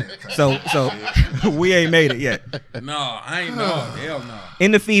 so we ain't made it yet. No, I ain't know. Hell no.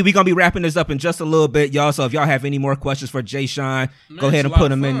 In the feed, we're gonna be wrapping this up in just a little bit, y'all. So if y'all have any more questions for Jay Sean, go ahead and put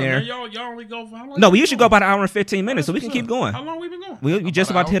them in there. Man, y'all only go for how long? No, we usually go about an hour and 15 minutes, so we can keep going. How long we been going? We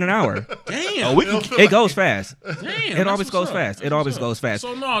just about to hit an hour. Damn. It goes fast. Damn. It always goes fast. It always goes fast.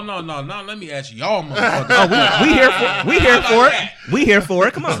 So no. Now let me ask y'all, motherfuckers. Oh, we here for it. We here for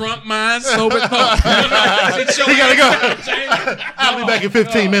it. Come on. Drunk mind, sober thoughts. He gotta go. I'll be back in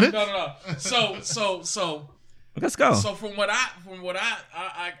 15 minutes. No. So Let's go. So from what I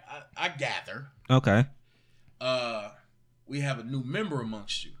gather, Okay. We have a new member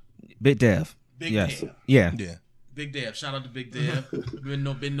amongst you. Big Dev. Big Yes. Dev. Yeah. Big Dev. Shout out to Big Dev. Been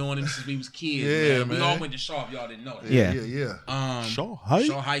knowing him since we was kids. Yeah, man. We man. all went to Shaw. If y'all didn't know that. Yeah. Shaw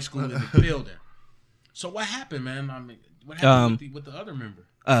High School in the building. So what happened, man? I mean, what happened with the other member?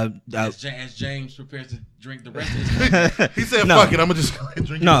 As James prepares to drink the rest of his He said, No. fuck it, I'm going to just go ahead and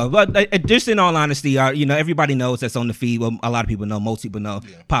drink No, but just in all honesty, everybody knows that's on the feed. Well, a lot of people know. Most people know.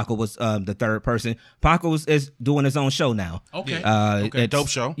 Paco was the third person. Paco is doing his own show now. Okay. It's- Dope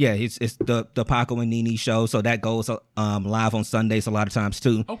show. Yeah, it's the Paco and Nene show. So that goes live on Sundays a lot of times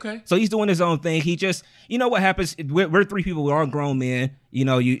too. Okay. So he's doing his own thing. He just, what happens? We're three people. We're all grown men.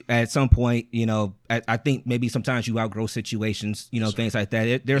 You at some point, I think maybe sometimes you outgrow situations. Things like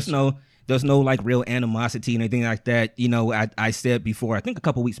that. There's no like real animosity and anything like that. I said before, I think a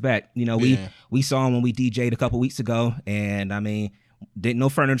couple weeks back, we saw him when we DJ'd a couple weeks ago, and I mean, didn't no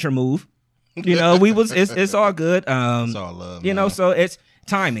furniture move. It's all good. It's all love. So it's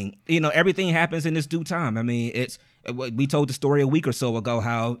timing. Everything happens in its due time. I mean, we told the story a week or so ago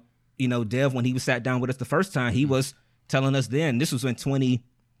how, Dev, when he was sat down with us the first time, he was telling us then, this was in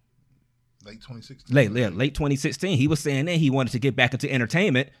late 2016. late 2016. He was saying that he wanted to get back into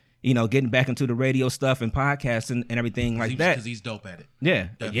entertainment, getting back into the radio stuff and podcasts and everything like that. Because he's dope at it. Yeah,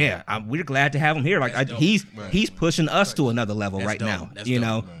 Definitely. yeah. We're glad to have him here. Like he's pushing us to another level That's right dope. now. That's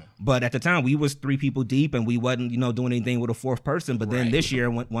dope. But at the time we was three people deep and we wasn't doing anything with a fourth person. But then this year,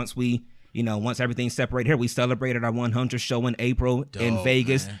 once everything's separated here, we celebrated our 100th show in April in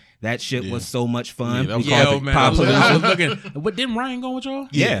Vegas. Man. That shit was so much fun. that was We called it man. Pop I was Palooza. looking. What didn't Ryan go with y'all?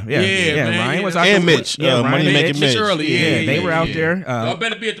 Yeah. man, Ryan was yeah. out And there. Mitch. Yeah, Ryan Money and Making Mitch. Shirley. They were out there. Y'all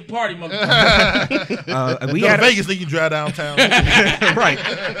better be at the party, motherfucker. We Go to had Vegas, then you drive downtown.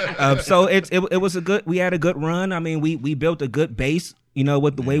 right. So it was we had a good run. I mean, we built a good base,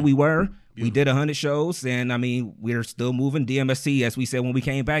 with the way we were. We did 100 shows, and I mean, we're still moving. DMSC, as we said when we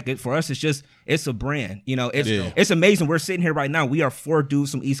came back, for us, it's a brand. It's amazing. We're sitting here right now. We are 4 dudes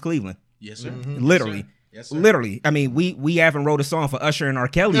from East Cleveland. Yes, sir. Literally. Yes, sir. Literally. I mean, we haven't wrote a song for Usher and R.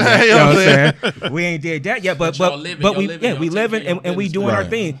 Kelly yet. You know what I'm saying? We ain't did that yet, but y'all living, we y'all living taking and we business. doing our Right.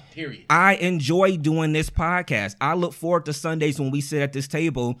 thing. Period. I enjoy doing this podcast. I look forward to Sundays when we sit at this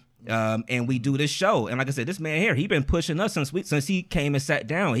table and we do this show. And like I said, this man here, he been pushing us since he came and sat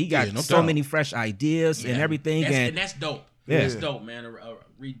down. He got no so doubt. many fresh ideas and everything. And and that's dope. Yeah. That's dope, man.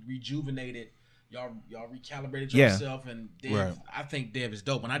 Rejuvenated, y'all recalibrated Yeah. yourself, and Dev, Right. I think Dev is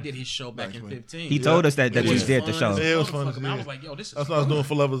dope. When I did his show back in 15, He told us that it you was did the fun show. as a Yeah, it was fun motherfucker, as man. I hell. was like, yo, this is That's what I was fun. doing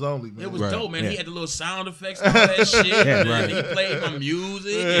for Lovers Only, man. It was Right. dope, man. Yeah. He had the little sound effects and all that shit. Yeah, man. right. He played my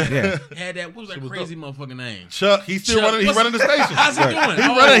music. Yeah. Had that, what was that was crazy motherfucking name? Chuck, he's still Chuck, running. He's what's- running the station. How's he doing? He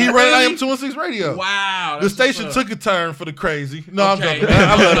running really? IM 216 Radio. Wow. The that's what's station up. took a turn for the crazy. No, Okay. I'm joking.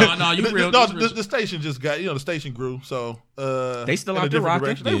 I love it. No, you real. No, you real. the station just got, the station grew. So They still in a out there different rocking?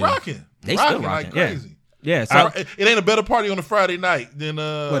 direction. They Yeah. rocking. They still like rocking, yeah. crazy. Yeah. So It ain't a better party on a Friday night than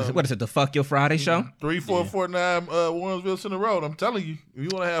what is it? The Fuck Your Friday show? 3449 Warrensville Center Road. I'm telling you, if you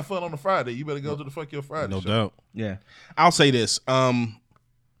want to have fun on a Friday, you better go to the Fuck Your Friday. No show. doubt. Yeah. I'll say this. I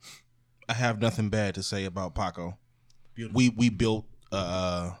have nothing bad to say about Paco. Beautiful. We built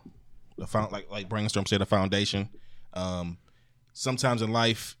like Brainstorm said, a foundation. Sometimes in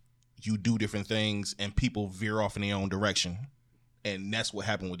life you do different things and people veer off in their own direction. And that's what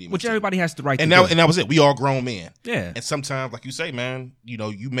happened with DMT. Which everybody has the right and to that do. and that was it. We all grown men. Yeah. And sometimes, like you say, man,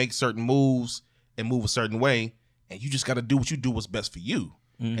 you make certain moves and move a certain way, and you just got to do what you do what's best for you.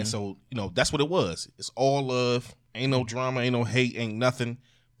 Mm-hmm. And so, that's what it was. It's all love. Ain't no drama. Ain't no hate. Ain't nothing.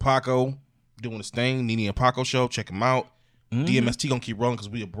 Paco doing his thing. Nene and Paco show. Check him out. Mm-hmm. DMST gonna keep rolling because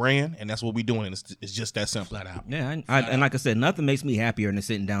we a brand, and that's what we doing. And it's just that simple. Flat out. Yeah, and like I said, nothing makes me happier than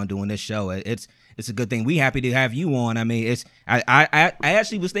sitting down doing this show. It's a good thing. We happy to have you on. I mean, I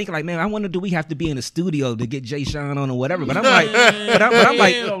actually was thinking like, man, I wonder, do we have to be in the studio to get Jay Sean on or whatever? But I'm like,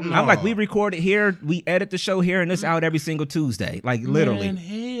 I'm like, we record it here, we edit the show here, and it's out every single Tuesday, like literally. Man,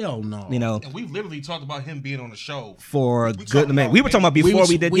 hell no. And we've literally talked about him being on the show. For a talking good man. about We were talking about before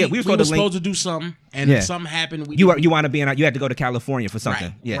we did. Yeah, we was were going to link. supposed to do something, and Yeah. something happened. You want to be in? You had to go to California for something.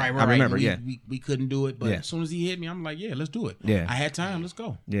 Right, Yeah, right. I remember. We, Yeah, we couldn't do it, but Yeah. as soon as he hit me, I'm like, yeah, let's do it. Yeah. I had time. Let's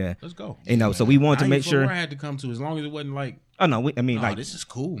go. yeah. Let's go. So we wanted to I make ain't fuck where I sure. had to come to, as long as it wasn't like, Oh no, like this is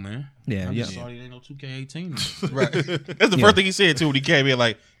cool, man. Yeah, I'm yeah. just sorry there ain't no 2K18. Right. That's the first thing he said too when he came in.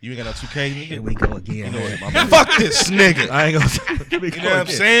 Like, you ain't got no 2K. Here Nigga? we go again. Fuck this nigga. I ain't gonna. You know what I'm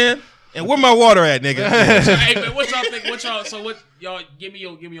saying? And where my water at, nigga? Hey man, what y'all think? What y'all give me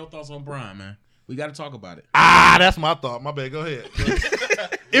your thoughts on Brian, man? We got to talk about it. That's my thought. My bad. Go ahead.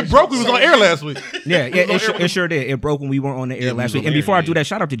 It broke. We was on air last week. Yeah, it sure did. It broke when we weren't on the air Yeah, we last was week. on And air, before I yeah. do that,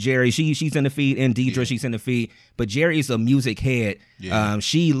 shout out to Jerry. She's in the feed, and Deidre, she's in the feed. But Jerry's a music head. Yeah.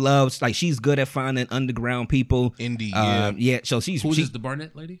 She loves, like, she's good at finding underground people. Indie, yeah. So she's Who's this, the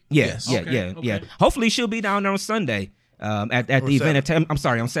Barnett lady? Yes, Yes. yeah. Hopefully she'll be down there on Sunday. At the event. I'm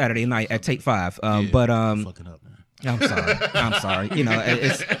sorry, on Saturday night at Take 5. But Fucking up, man. I'm sorry.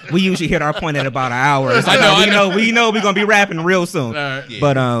 We usually hit our point at about an hour. It's like, I know. we know we're gonna be rapping real soon. Right. Yeah.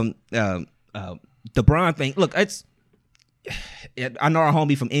 But the Bron thing. Look, I know our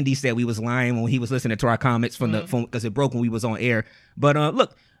homie from Indy said we was lying when he was listening to our comments from because it broke when we was on air. But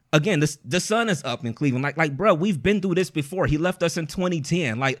look, again, the sun is up in Cleveland. Like, bro, we've been through this before. He left us in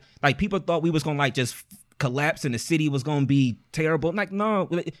 2010. Like people thought we was gonna like just collapse and the city was gonna be terrible. Like, no.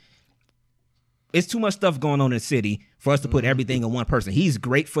 It's too much stuff going on in the city for us to put everything in one person. He's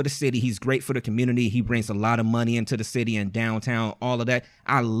great for the city. He's great for the community. He brings a lot of money into the city and downtown, all of that.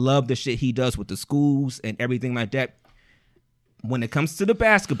 I love the shit he does with the schools and everything like that. When it comes to the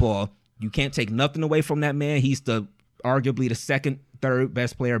basketball, you can't take nothing away from that man. He's arguably the second, third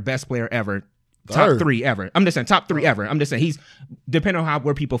best player ever. Top three ever. I'm just saying top three ever. I'm just saying he's, depending on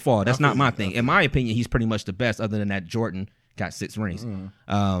where people fall. That's not my thing. In my opinion, he's pretty much the best other than that Jordan got 6 rings.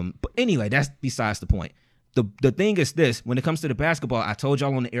 But anyway, that's besides the point. The thing is this, when it comes to the basketball, I told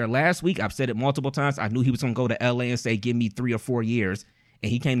y'all on the air last week, I've said it multiple times, I knew he was going to go to LA and say, give me 3 or 4 years.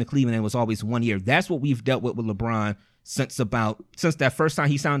 And he came to Cleveland and it was always 1 year. That's what we've dealt with LeBron since that first time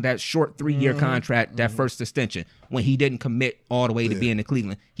he signed that short 3-year contract, that first extension, when he didn't commit all the way to being in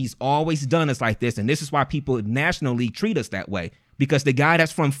Cleveland. He's always done us like this. And this is why people nationally treat us that way. Because the guy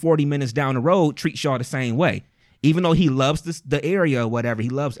that's from 40 minutes down the road treats y'all the same way. Even though he loves the area or whatever, he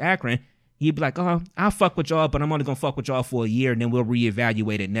loves Akron, he'd be like, oh, I'll fuck with y'all, but I'm only going to fuck with y'all for a year, and then we'll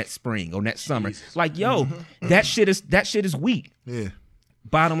reevaluate it next spring or next summer. Like, yo, that shit is weak. Yeah.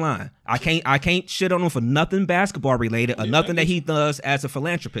 Bottom line, I can't shit on him for nothing basketball related or nothing that he does as a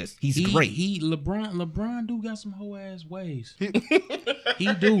philanthropist. He's great. LeBron do got some hoe ass ways. He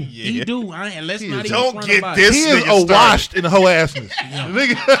do. He do. And let's not even Don't front get about this it. He is nigga washed in hoe assness.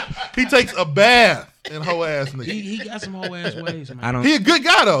 Nigga, he takes a bath in hoe assness. He got some hoe ass ways, man. I don't. He a good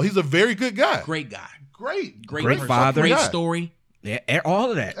guy though. He's a very good guy. Great guy. Great Great person, father. Great guy. story. Yeah,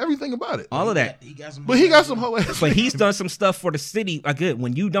 all of that, Everything about it. all of that. He got some. But he got some hoe assness. But he's done some stuff for the city. Good.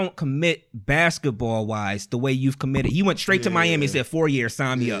 When you don't commit basketball wise the way you've committed, you went straight to Miami and said 4 years,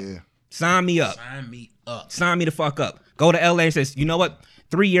 sign me up. Yeah. Sign me up. Sign me up. Sign me the fuck up. Go to LA and says, you know what?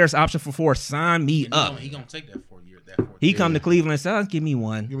 3 years, option for 4. Sign me up. He gonna take that 4 year. He come to Cleveland and say, give me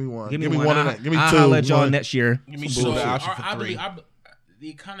one. Give me one. Give me one of that. Give me two. I'll holler at y'all next year. Give me So the option for I 3. believe the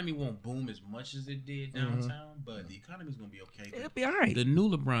economy won't boom as much as it did downtown, but the economy's gonna be okay. It'll be all right. The new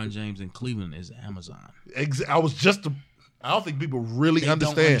LeBron James in Cleveland is Amazon. I was just. I don't think people really They don't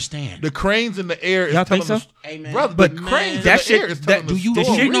understand. The cranes in the air is Y'all telling think us, so? Hey, man. brother. But the man, cranes that in the shit- air is that- telling do us you- the the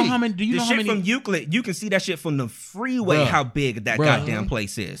story. shit- You know how many? Do you the know how shit many? from Euclid, you can see that shit from the freeway. Bruh. How big that Bruh. goddamn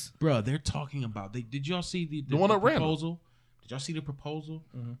place is. Bro, they're talking about. Did y'all see the one at Randall. proposal? Did y'all see the proposal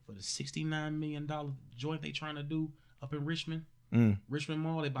for the $69 million joint they trying to do up in Richmond? Richmond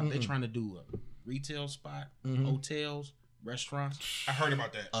Mall. They're trying to do a retail spot, hotels, restaurants, I heard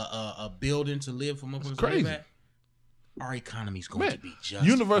about that. a building to live for motherfuckers to crazy. live at. Our economy's going to be just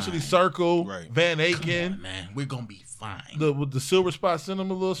University fine. Circle, Right. Van Come Aken, on, man, we're gonna be fine. with the Silver Spot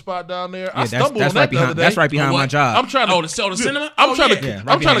Cinema little spot down there. I Yeah, stumbled that's on right that the other behind. day. That's right behind Oh, my what? job. I'm trying to the cinema. I'm Oh, trying yeah. to Yeah, right I'm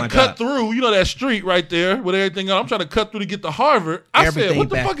trying behind to my cut job. through. You know that street right there with everything on. I'm trying to cut through to get to Harvard. I said, Everything what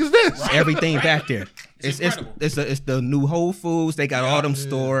the back- fuck is this? Everything back there. It's incredible. it's the new Whole Foods. They got all them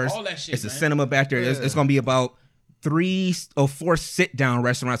stores. All that shit, it's a man. cinema back there. It's gonna be about 3 or 4 sit down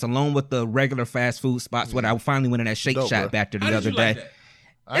restaurants along with the regular fast food spots. What I finally went in that Shake Dope, Shack bro. back there the How did other you like day. that?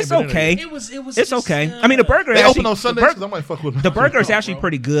 I ain't It's been in there okay. yet. It was. It's okay. I mean, the burger. They actually, open on Sundays the because I might fuck with them. The burger is No, actually bro.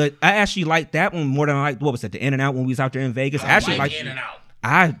 pretty good. I actually like that one more than I liked, what was it, the In-N-Out when we was out there in Vegas. I actually like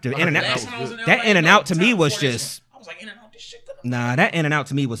In-N-Out. the In-N-Out. Last time I was in That LA, In-N-Out to the me time was before this just one, I was like, In-N-Out, this shit good. nah. That In-N-Out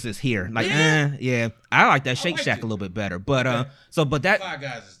to me was just here. Like, yeah. I like that Shake liked Shack it. a little bit better. But but that Five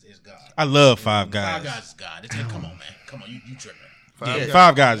Guys is God. I love Five Five Guys. Guys is God. Come on, man. Come on, you tripping.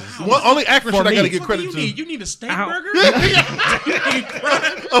 Five Guys. Is, One only actress For I gotta me. give credit you to. need? You need a steak Ow. burger?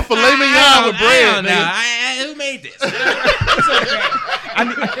 A filet mignon with bread, nigga. Who made this?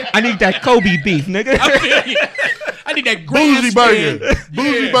 I need that Kobe beef, nigga. I need that grand Bougie span. burger.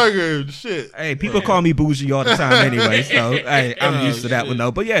 Bougie burger. Shit. Hey, people call me bougie all the time anyway, so hey, I'm used to that one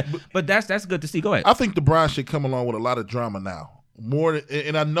though. But yeah, but that's good to see. Go ahead. I think LeBron should come along with a lot of drama now. More than,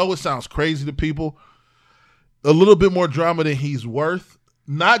 and I know it sounds crazy to people. A little bit more drama than he's worth.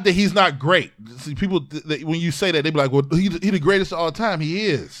 Not that he's not great. See, people when you say that, they be like, "Well, he the greatest of all time." He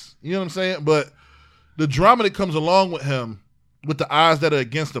is. You know what I'm saying? But the drama that comes along with him, with the odds that are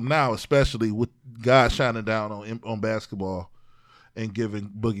against him now, especially with God shining down on basketball and giving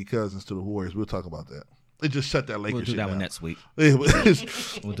Boogie Cousins to the Warriors, we'll talk about that. It just shut that Lakers We'll do shit that down. one next week. It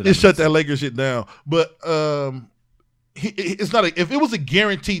We'll do that shut next that Lakers shit down. But it's not if it was a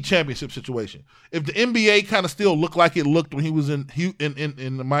guaranteed championship situation, if the NBA kind of still looked like it looked when he was in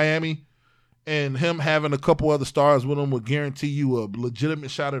Miami, and him having a couple other stars with him would guarantee you a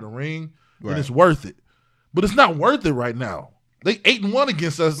legitimate shot at a ring, then it's worth it. But it's not worth it right now. They 8-1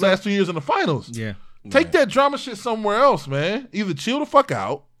 against us last 2 years in the finals. Yeah. Take that drama shit somewhere else, man. Either chill the fuck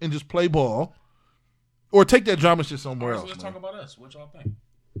out and just play ball, or take that drama shit somewhere So else. let's man. talk about us. What y'all think?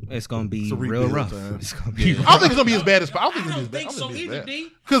 It's gonna be a real rebuild, rough. man. It's gonna be I don't think it's gonna be as bad as. I don't think it's I gonna be don't as bad. think so either, D.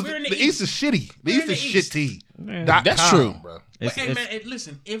 Because We're in the East is shitty. The We're East in the is East. shitty. That's true. bro. It's- Hey it's- man,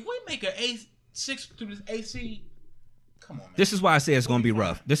 listen. If we make an A6 through this AC, come on, man. This is why I say it's going to be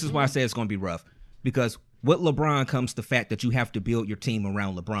rough. This is why I say it's going to be rough because with LeBron comes the fact that you have to build your team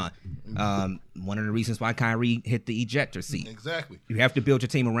around LeBron. One of the reasons why Kyrie hit the ejector seat. Exactly. You have to build your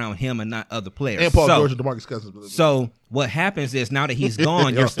team around him and not other players. And Paul So- George and DeMarcus Cousins. So what happens is now that he's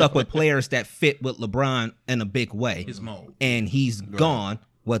gone, you're stuck with players that fit with LeBron in a big way. His mold. And he's gone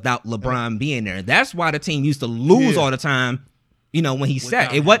without LeBron being there. That's why the team used to lose all the time. You know, when he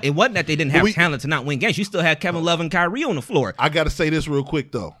sat, it wasn't that they didn't have talent to not win games. You still had Kevin Love and Kyrie on the floor. I got to say this real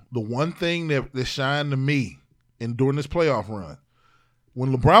quick though. The one thing that shined to me during this playoff run,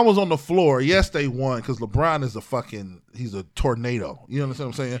 when LeBron was on the floor, yes, they won because LeBron is he's a tornado. You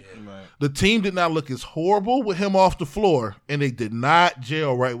understand what I'm saying? Right. The team did not look as horrible with him off the floor, and they did not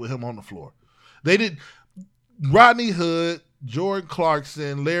gel right with him on the floor. They did. Rodney Hood, Jordan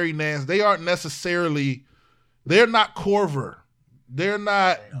Clarkson, Larry Nance, they're not Korver. They're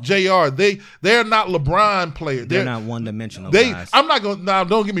not JR. They're not LeBron players. They're not one-dimensional guys. I'm not going. Now,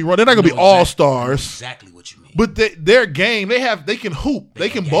 don't get me wrong. They're not going to be all stars. Exactly what you mean. But their game, they can hoop. They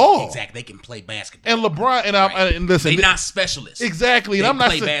can ball. Exactly. They can play basketball. And LeBron and listen, They're not specialists. exactly. And They I'm not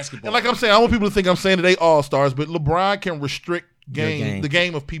play saying, basketball. and like I'm saying, I want people to think I'm saying that they all stars, but LeBron can restrict game. the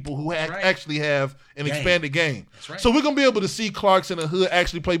game of people who actually have an expanded game. That's right. So we're gonna be able to see Clarkson and Hood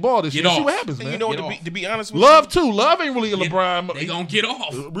actually play ball this year. Get See what off. happens, And man. you know what? Get To be honest with Love too. Love ain't really a LeBron. They gonna get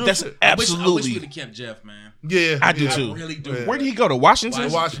off. Real That's shit. I wish absolutely. we'd have kept Jeff, man. Yeah, I do yeah. too. I really do. Yeah. Where did he go to Washington?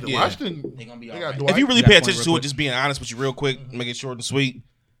 Washington. Yeah. Washington. They gonna be They all got right. Dwight. If you really That pay point attention real to it, quick. just being honest with you real quick, make it short and sweet.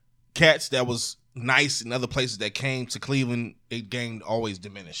 Cats that was nice in other places that came to Cleveland, it game always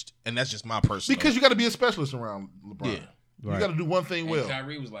diminished, and that's just my personal. Because you got to be a specialist around LeBron. Yeah. You got to do one thing well.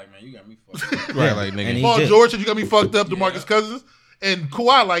 Kyrie was like, man, you got me fucked up. right, like nigga. And he Paul did. George said you got me fucked up. DeMarcus Cousins and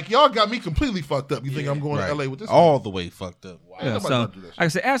Kawhi like y'all got me completely fucked up. You think I'm going to LA with this? all the way fucked up. Yeah, Nobody so gonna do that like I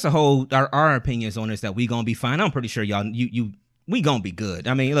said, as a whole, our opinions on this that we gonna be fine. I'm pretty sure y'all we gonna be good.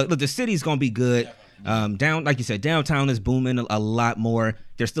 I mean, look, the city's gonna be good. Down, like you said, downtown is booming a lot more.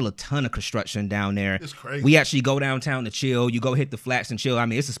 There's still a ton of construction down there. It's crazy. We actually go downtown to chill. You go hit the flats and chill. I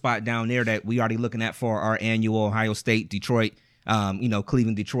mean, it's a spot down there that we already looking at for our annual Ohio State, Detroit,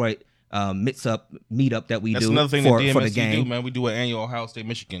 Cleveland, Detroit meetup that we That's do another thing for that the DMST game. do, man. We do an annual Ohio State,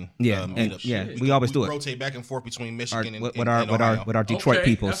 Michigan. Yeah, meetup. we always do it. Rotate back and forth between Michigan and with Ohio. our Detroit Okay,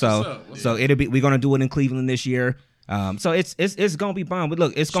 people. that's So what's up. we're gonna do it in Cleveland this year. So it's gonna be bomb. But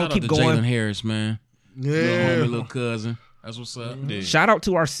look, it's gonna Shout keep out to going. Jalen Harris, man. Little Yeah. homie, little cousin. That's what's up. Shout out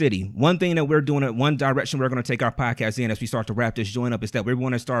to our city. One thing that we're doing, one direction we're going to take our podcast in as we start to wrap this joint up is that we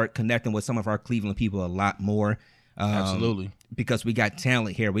want to start connecting with some of our Cleveland people a lot more. Absolutely. Because we got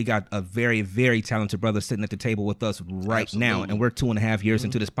talent here. We got a very, very talented brother sitting at the table with us right now. And we're 2.5 years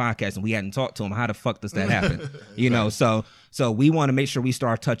into this podcast and we hadn't talked to him. How the fuck does that happen? So we want to make sure we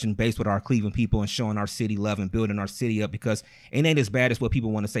start touching base with our Cleveland people and showing our city love and building our city up because it ain't as bad as what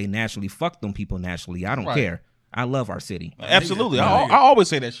people want to say nationally. Fuck them people nationally. I don't care. I love our city. Absolutely. I always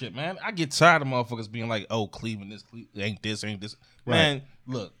say that shit, man. I get tired of motherfuckers being like, oh, Cleveland, ain't this. Man,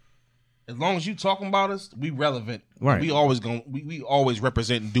 look. As long as you talking about us, we relevant. Right. We always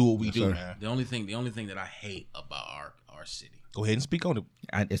represent and do what we do, man. The only thing that I hate about our city, Go ahead and speak on it.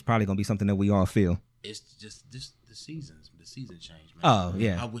 It's probably going to be something that we all feel. it's just the season change, man. Oh,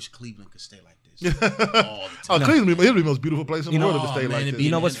 yeah. I wish Cleveland could stay like this all the time. Oh, Cleveland is the most beautiful place in the world if it stayed man, like it'd this. be-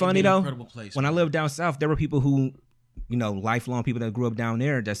 You know what's it'd be funny an though? incredible place, When I man. lived down south, there were people who, lifelong people that grew up down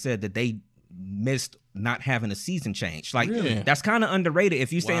there that said that they missed not having a season change. Like that's kind of underrated.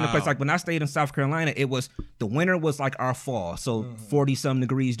 If you stay in a place Wow. like when I stayed in South Carolina, it was the winter was like our fall. So 40 some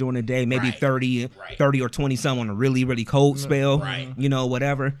degrees during the day, maybe Right. 30 or 20 some on a really, really cold spell. Right.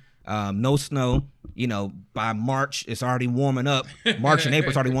 Whatever. No snow. By March it's already warming up. March and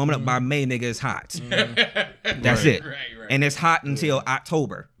April's already warming up. By May, nigga, it's hot. That's it. Right. And it's hot until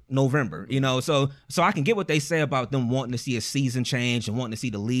October, November, so I can get what they say about them wanting to see a season change and wanting to see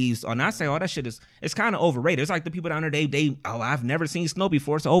the leaves. And I say, that shit it's kind of overrated. It's like the people down there, I've never seen snow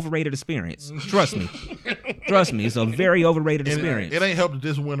before. It's an overrated experience. Trust me. It's a very overrated And experience. it ain't helped that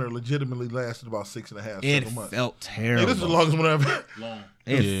this winter legitimately lasted about 6.5, It 7 months. felt Hey, terrible. this is the longest winter ever. Long.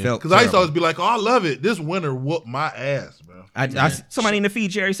 It felt Because I used to terrible. always be like, oh, I love it. This winter whooped my ass, bro. Somebody in the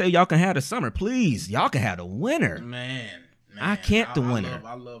feed, Jerry, say y'all can have the summer. Please, y'all can have the winter. Man, I can't the winter.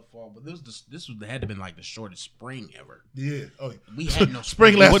 I love fall, but this had to been like the shortest spring ever. Yeah. Oh, yeah. We had no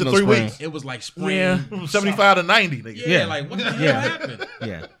Spring spring. lasted no 3 spring. weeks. It was like spring. Yeah. From 75 to 90, nigga. Yeah, Yeah. like what the hell Yeah. happened?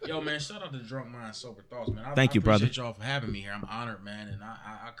 Yeah. Yo, man, shout out to Drunk Mind Sober Thoughts, man. Thank you, brother. Appreciate y'all for having me here. I'm honored, man, and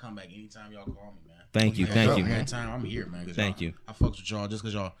I come back anytime y'all call me, man. Thank you. Anytime I'm here, man. 'cause Thank y'all- you. I fucks with y'all just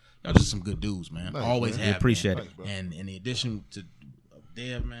because y'all just some good dudes, man. Thanks, Always man. have. We appreciate man. it. bro. And in the addition to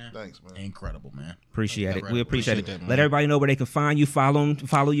Dev, man. Thanks, man. Incredible, man. Appreciate it. We appreciate it. Appreciate that, man. Let everybody know where they can find you, follow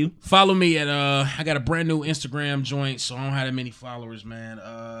you. Follow me at I got a brand new Instagram joint, so I don't have that many followers, man.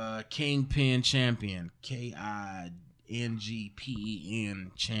 Kingpin Champion, KINGPEN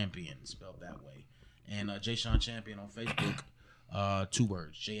Champion, spelled that way. And Jay Sean Champion on Facebook. 2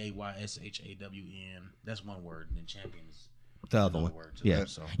 words, JAYSHAWN. That's 1 word, and then Champion is The other another one. word to Yeah. that,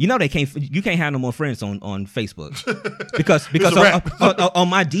 so. You can't have no more friends on Facebook. because a wrap. on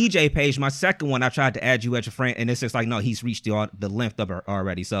my DJ page, my second one, I tried to add you as a friend, and it's just like, no, he's reached the length of it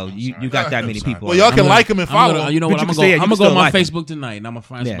already. So you got that many people. Well, y'all already. can like him and follow him. You know But what? you I'm can say it, gonna you go on still my like him. Facebook tonight, and I'm gonna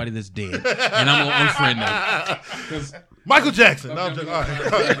find Yeah. somebody that's dead, and I'm gonna unfriend them. 'Cause Michael Jackson. No, I'm joking. All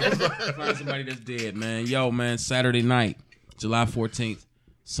right. find somebody that's dead, man. Yo, man, Saturday night, July 14th,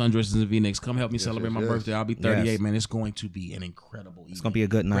 Sundresses and V-Necks. Come help me celebrate my birthday. I'll be 38, Yes. man. It's going to be an incredible evening. It's gonna be a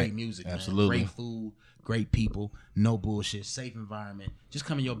good night. Great music, Absolutely. man. Great food, great people, no bullshit, safe environment. Just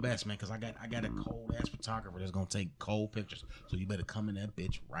come in your best, man, because I got a cold-ass photographer that's going to take cold pictures. So you better come in that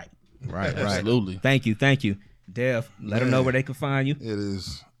bitch right. Right. Absolutely. Thank you. Dev, let them know where they can find you. It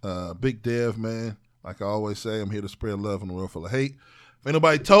is Big Dev, man. Like I always say, I'm here to spread love in a world full of hate. If ain't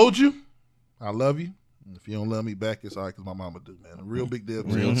nobody told you, I love you. And if you don't love me back, it's all right because my mama do, man. A real Big Dev.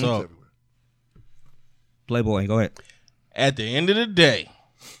 Real talk. Everywhere. Playboy, go ahead. At the end of the day,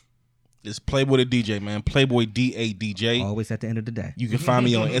 it's Playboy the DJ, man. Playboy DADJ. Always at the end of the day. You can find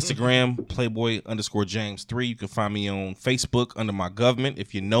me on Instagram, Playboy_James3. You can find me on Facebook under my government.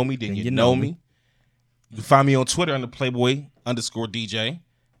 If you know me, then you know me. You can find me on Twitter under Playboy_DJ.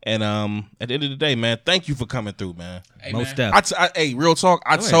 And at the end of the day, man, thank you for coming through, man. Hey, Most man. definitely. Hey, real talk.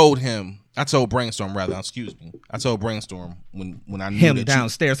 I Go ahead. told him. I told Brainstorm rather. Excuse me. I told Brainstorm when I knew Him that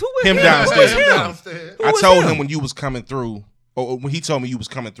downstairs. Who was Him him? downstairs. Who was him? Downstairs. Who I was told him? him when you was coming through, or when he told me you was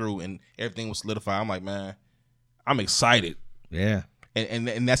coming through, and everything was solidified. I'm like, man, I'm excited, Yeah.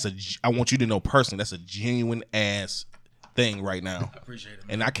 and that's I want you to know personally, that's a genuine ass thing right now. I appreciate it,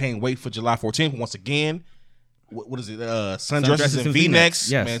 man. And I can't wait for July 14th once again. What is it? Sundresses Sundresses and and V-necks.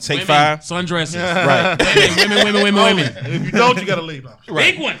 V-necks, yes. Man, take Women, 5. Sundresses. Right. Women. If you don't, you gotta leave. No.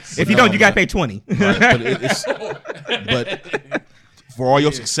 Big ones. If you don't, you got to pay 20. But for all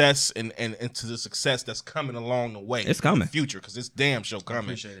your success and to the success that's coming along the way, It's coming. in the future, because it's damn show coming.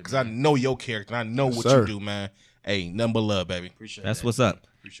 Appreciate it, Because I know your character, and I know what sir. you do, man. Hey, nothing but love, baby. Appreciate That's that. what's up.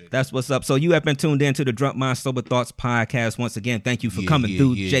 Appreciate it. That's what's up. So you have been tuned in to the Drunk Mind Sober Thoughts podcast. Once again, thank you for Yeah, coming yeah,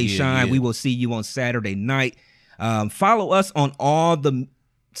 through, yeah, Jay yeah, Shine. yeah. We will see you on Saturday night. Follow us on all the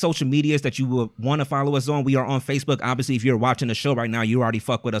social medias that you will want to follow us on. We are on Facebook. Obviously, if you're watching the show right now, you already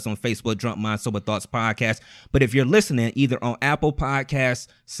fuck with us on Facebook, Drunk Mind Sober Thoughts podcast. But if you're listening either on Apple Podcasts,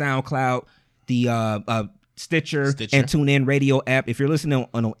 SoundCloud, the Stitcher, and TuneIn Radio app, if you're listening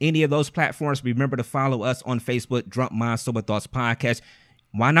on any of those platforms, remember to follow us on Facebook, Drunk Mind Sober Thoughts podcast.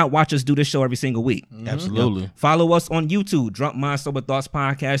 Why not watch us do this show every single week? Absolutely. Follow us on YouTube, Drunk Mind Sober Thoughts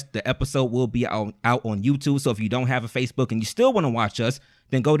podcast. The episode will be out on YouTube. So if you don't have a Facebook and you still want to watch us,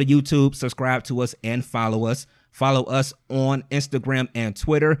 then go to YouTube, subscribe to us, and follow us. Follow us on Instagram and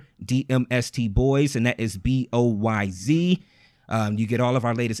Twitter, DMST Boys, and that is BOYZ. You get all of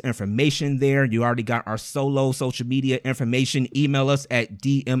our latest information there. You already got our solo social media information. Email us at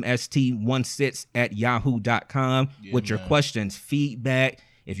dmst16@yahoo.com with your questions, feedback.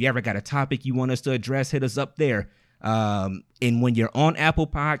 If you ever got a topic you want us to address, hit us up there. And when you're on Apple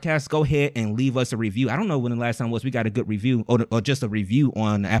Podcasts, go ahead and leave us a review. I don't know when the last time was we got a good review or just a review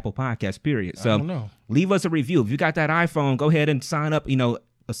on Apple Podcasts, period. So don't know. leave us a review. If you got that iPhone, go ahead and sign up,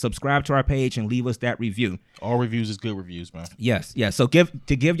 subscribe to our page and leave us that review. All reviews is good reviews, man. Yes. So give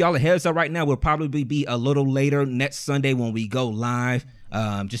y'all a heads up right now, we'll probably be a little later next Sunday when we go live,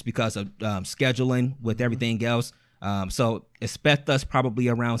 just because of scheduling with everything else. So expect us probably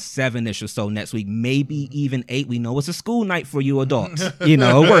around 7-ish or so next week, maybe even 8. We know it's a school night for you adults,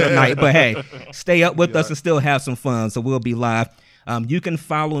 a work night, but hey, stay up with us and still have some fun. So we'll be live. You can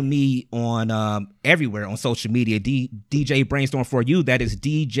follow me on everywhere on social media. DJ Brainstorm for you. That is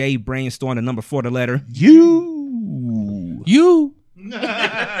DJ Brainstorm, the number 4, the letter You.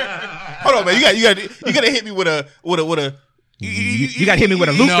 Hold on, man. You got to hit me with a. You got to hit me with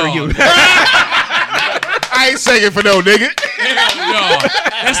a looper. No. You. I ain't saying for no nigga. No,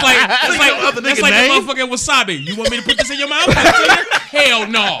 that's like the motherfucking wasabi. You want me to put this in your mouth? Hell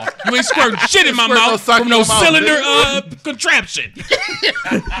no. You ain't squirting shit in my mouth from no cylinder contraption. You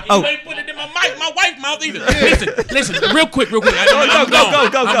ain't put it in my wife's mouth either. Listen, real quick. I'm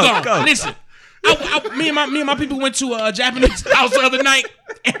gone. Go. Listen, me and my people went to a Japanese house the other night,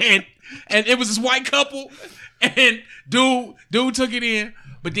 and it was this white couple, and dude took it in,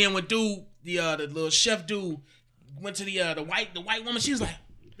 but then when the little chef dude went to the white woman, she was like,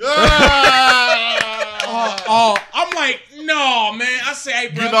 I'm like, no, man. I say, hey,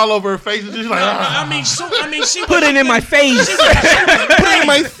 bro. Getting all over her face and she's like, I mean, she Put it in my face. Put it in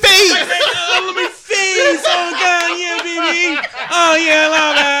my face. let me face. Oh God, yeah, baby. Oh yeah,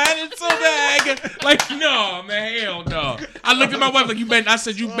 love that. It's so bad. Like, no, man, hell no. I looked at my wife like, you bet. I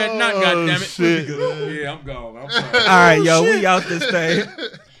said, you bet not. Goddamn it. shit. Yeah, I'm gone. I'm sorry. All right, yo, we out this thing.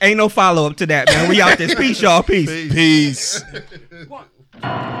 Ain't no follow up to that, man. We out this. Peace, y'all. Peace. Peace.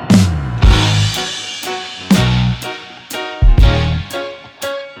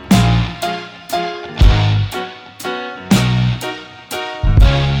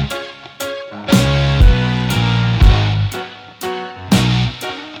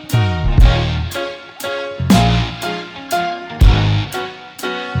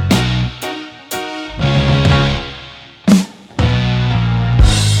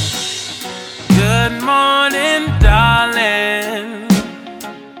 Good morning, darling.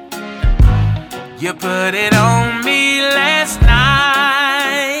 You put it on me last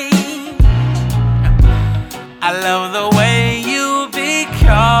night. I love the way you be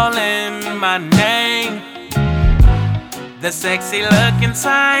calling my name. The sexy look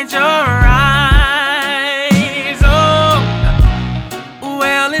inside your eyes. Oh,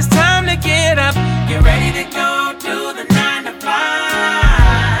 well, it's time to get up. Get ready to go to the 9 to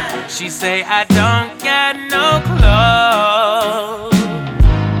 5. She say I don't got no clothes.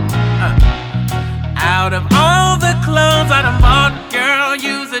 Out of all the clothes I done bought, girl,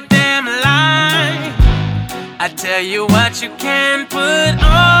 you's a damn lie. I tell you what you can put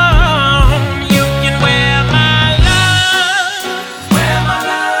on.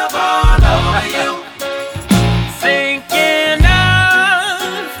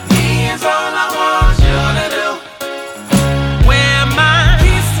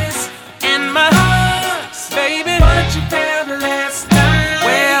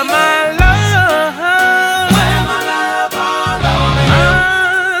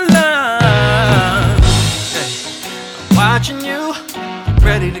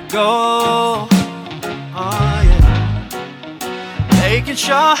 ready to go. Oh yeah. Making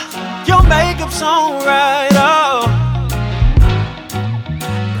sure your makeup's alright. Oh,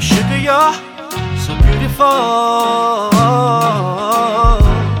 but sugar, you're so beautiful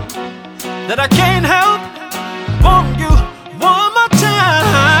that I can't help wanting you one more time.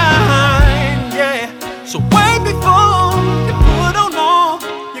 Yeah. So wait before you put on all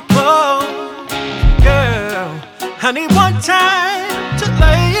your clothes, girl. I need one time to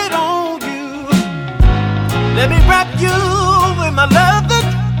lay it on you. Let me wrap you in my loving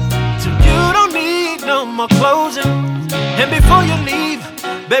till you don't need no more closing. And before you leave,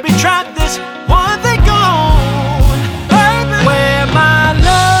 baby, try this one thing on, baby. Wear my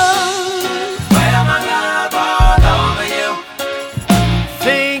love all over you.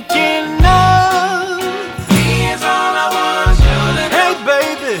 Thinking of me is all I want you to do. Hey,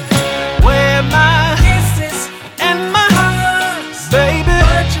 baby, wear my kisses and my hugs, baby.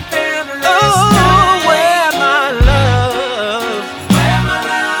 What you feel the last night. Wear my love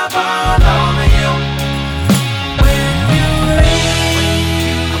all over you. When you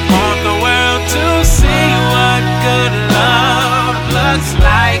leave, I want the world to see what good love looks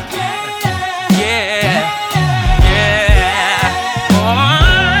like. Yeah, yeah.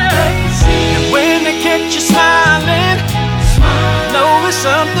 And when they catch you smiling, know it's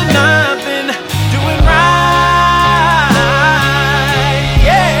something I've been doing right.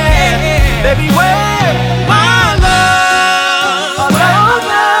 Yeah, baby, wear my love all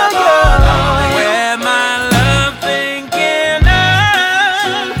over you. Wear my love, thinking of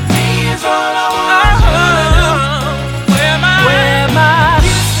me is all I want you to do. Wear my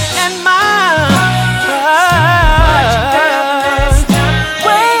and my hugs.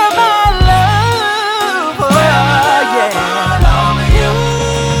 Wear my love, oh yeah.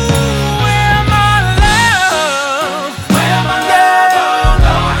 Wear my love,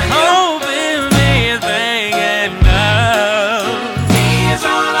 yeah. Hoping me thinking of me is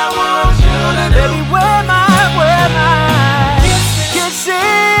all I want you to do. Baby, wear my kisses.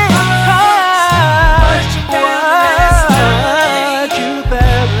 What you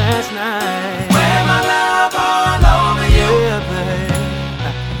felt last night. Wear my love all over you. Yeah,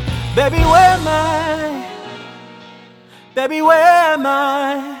 baby, wear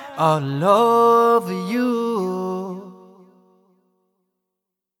my all over you.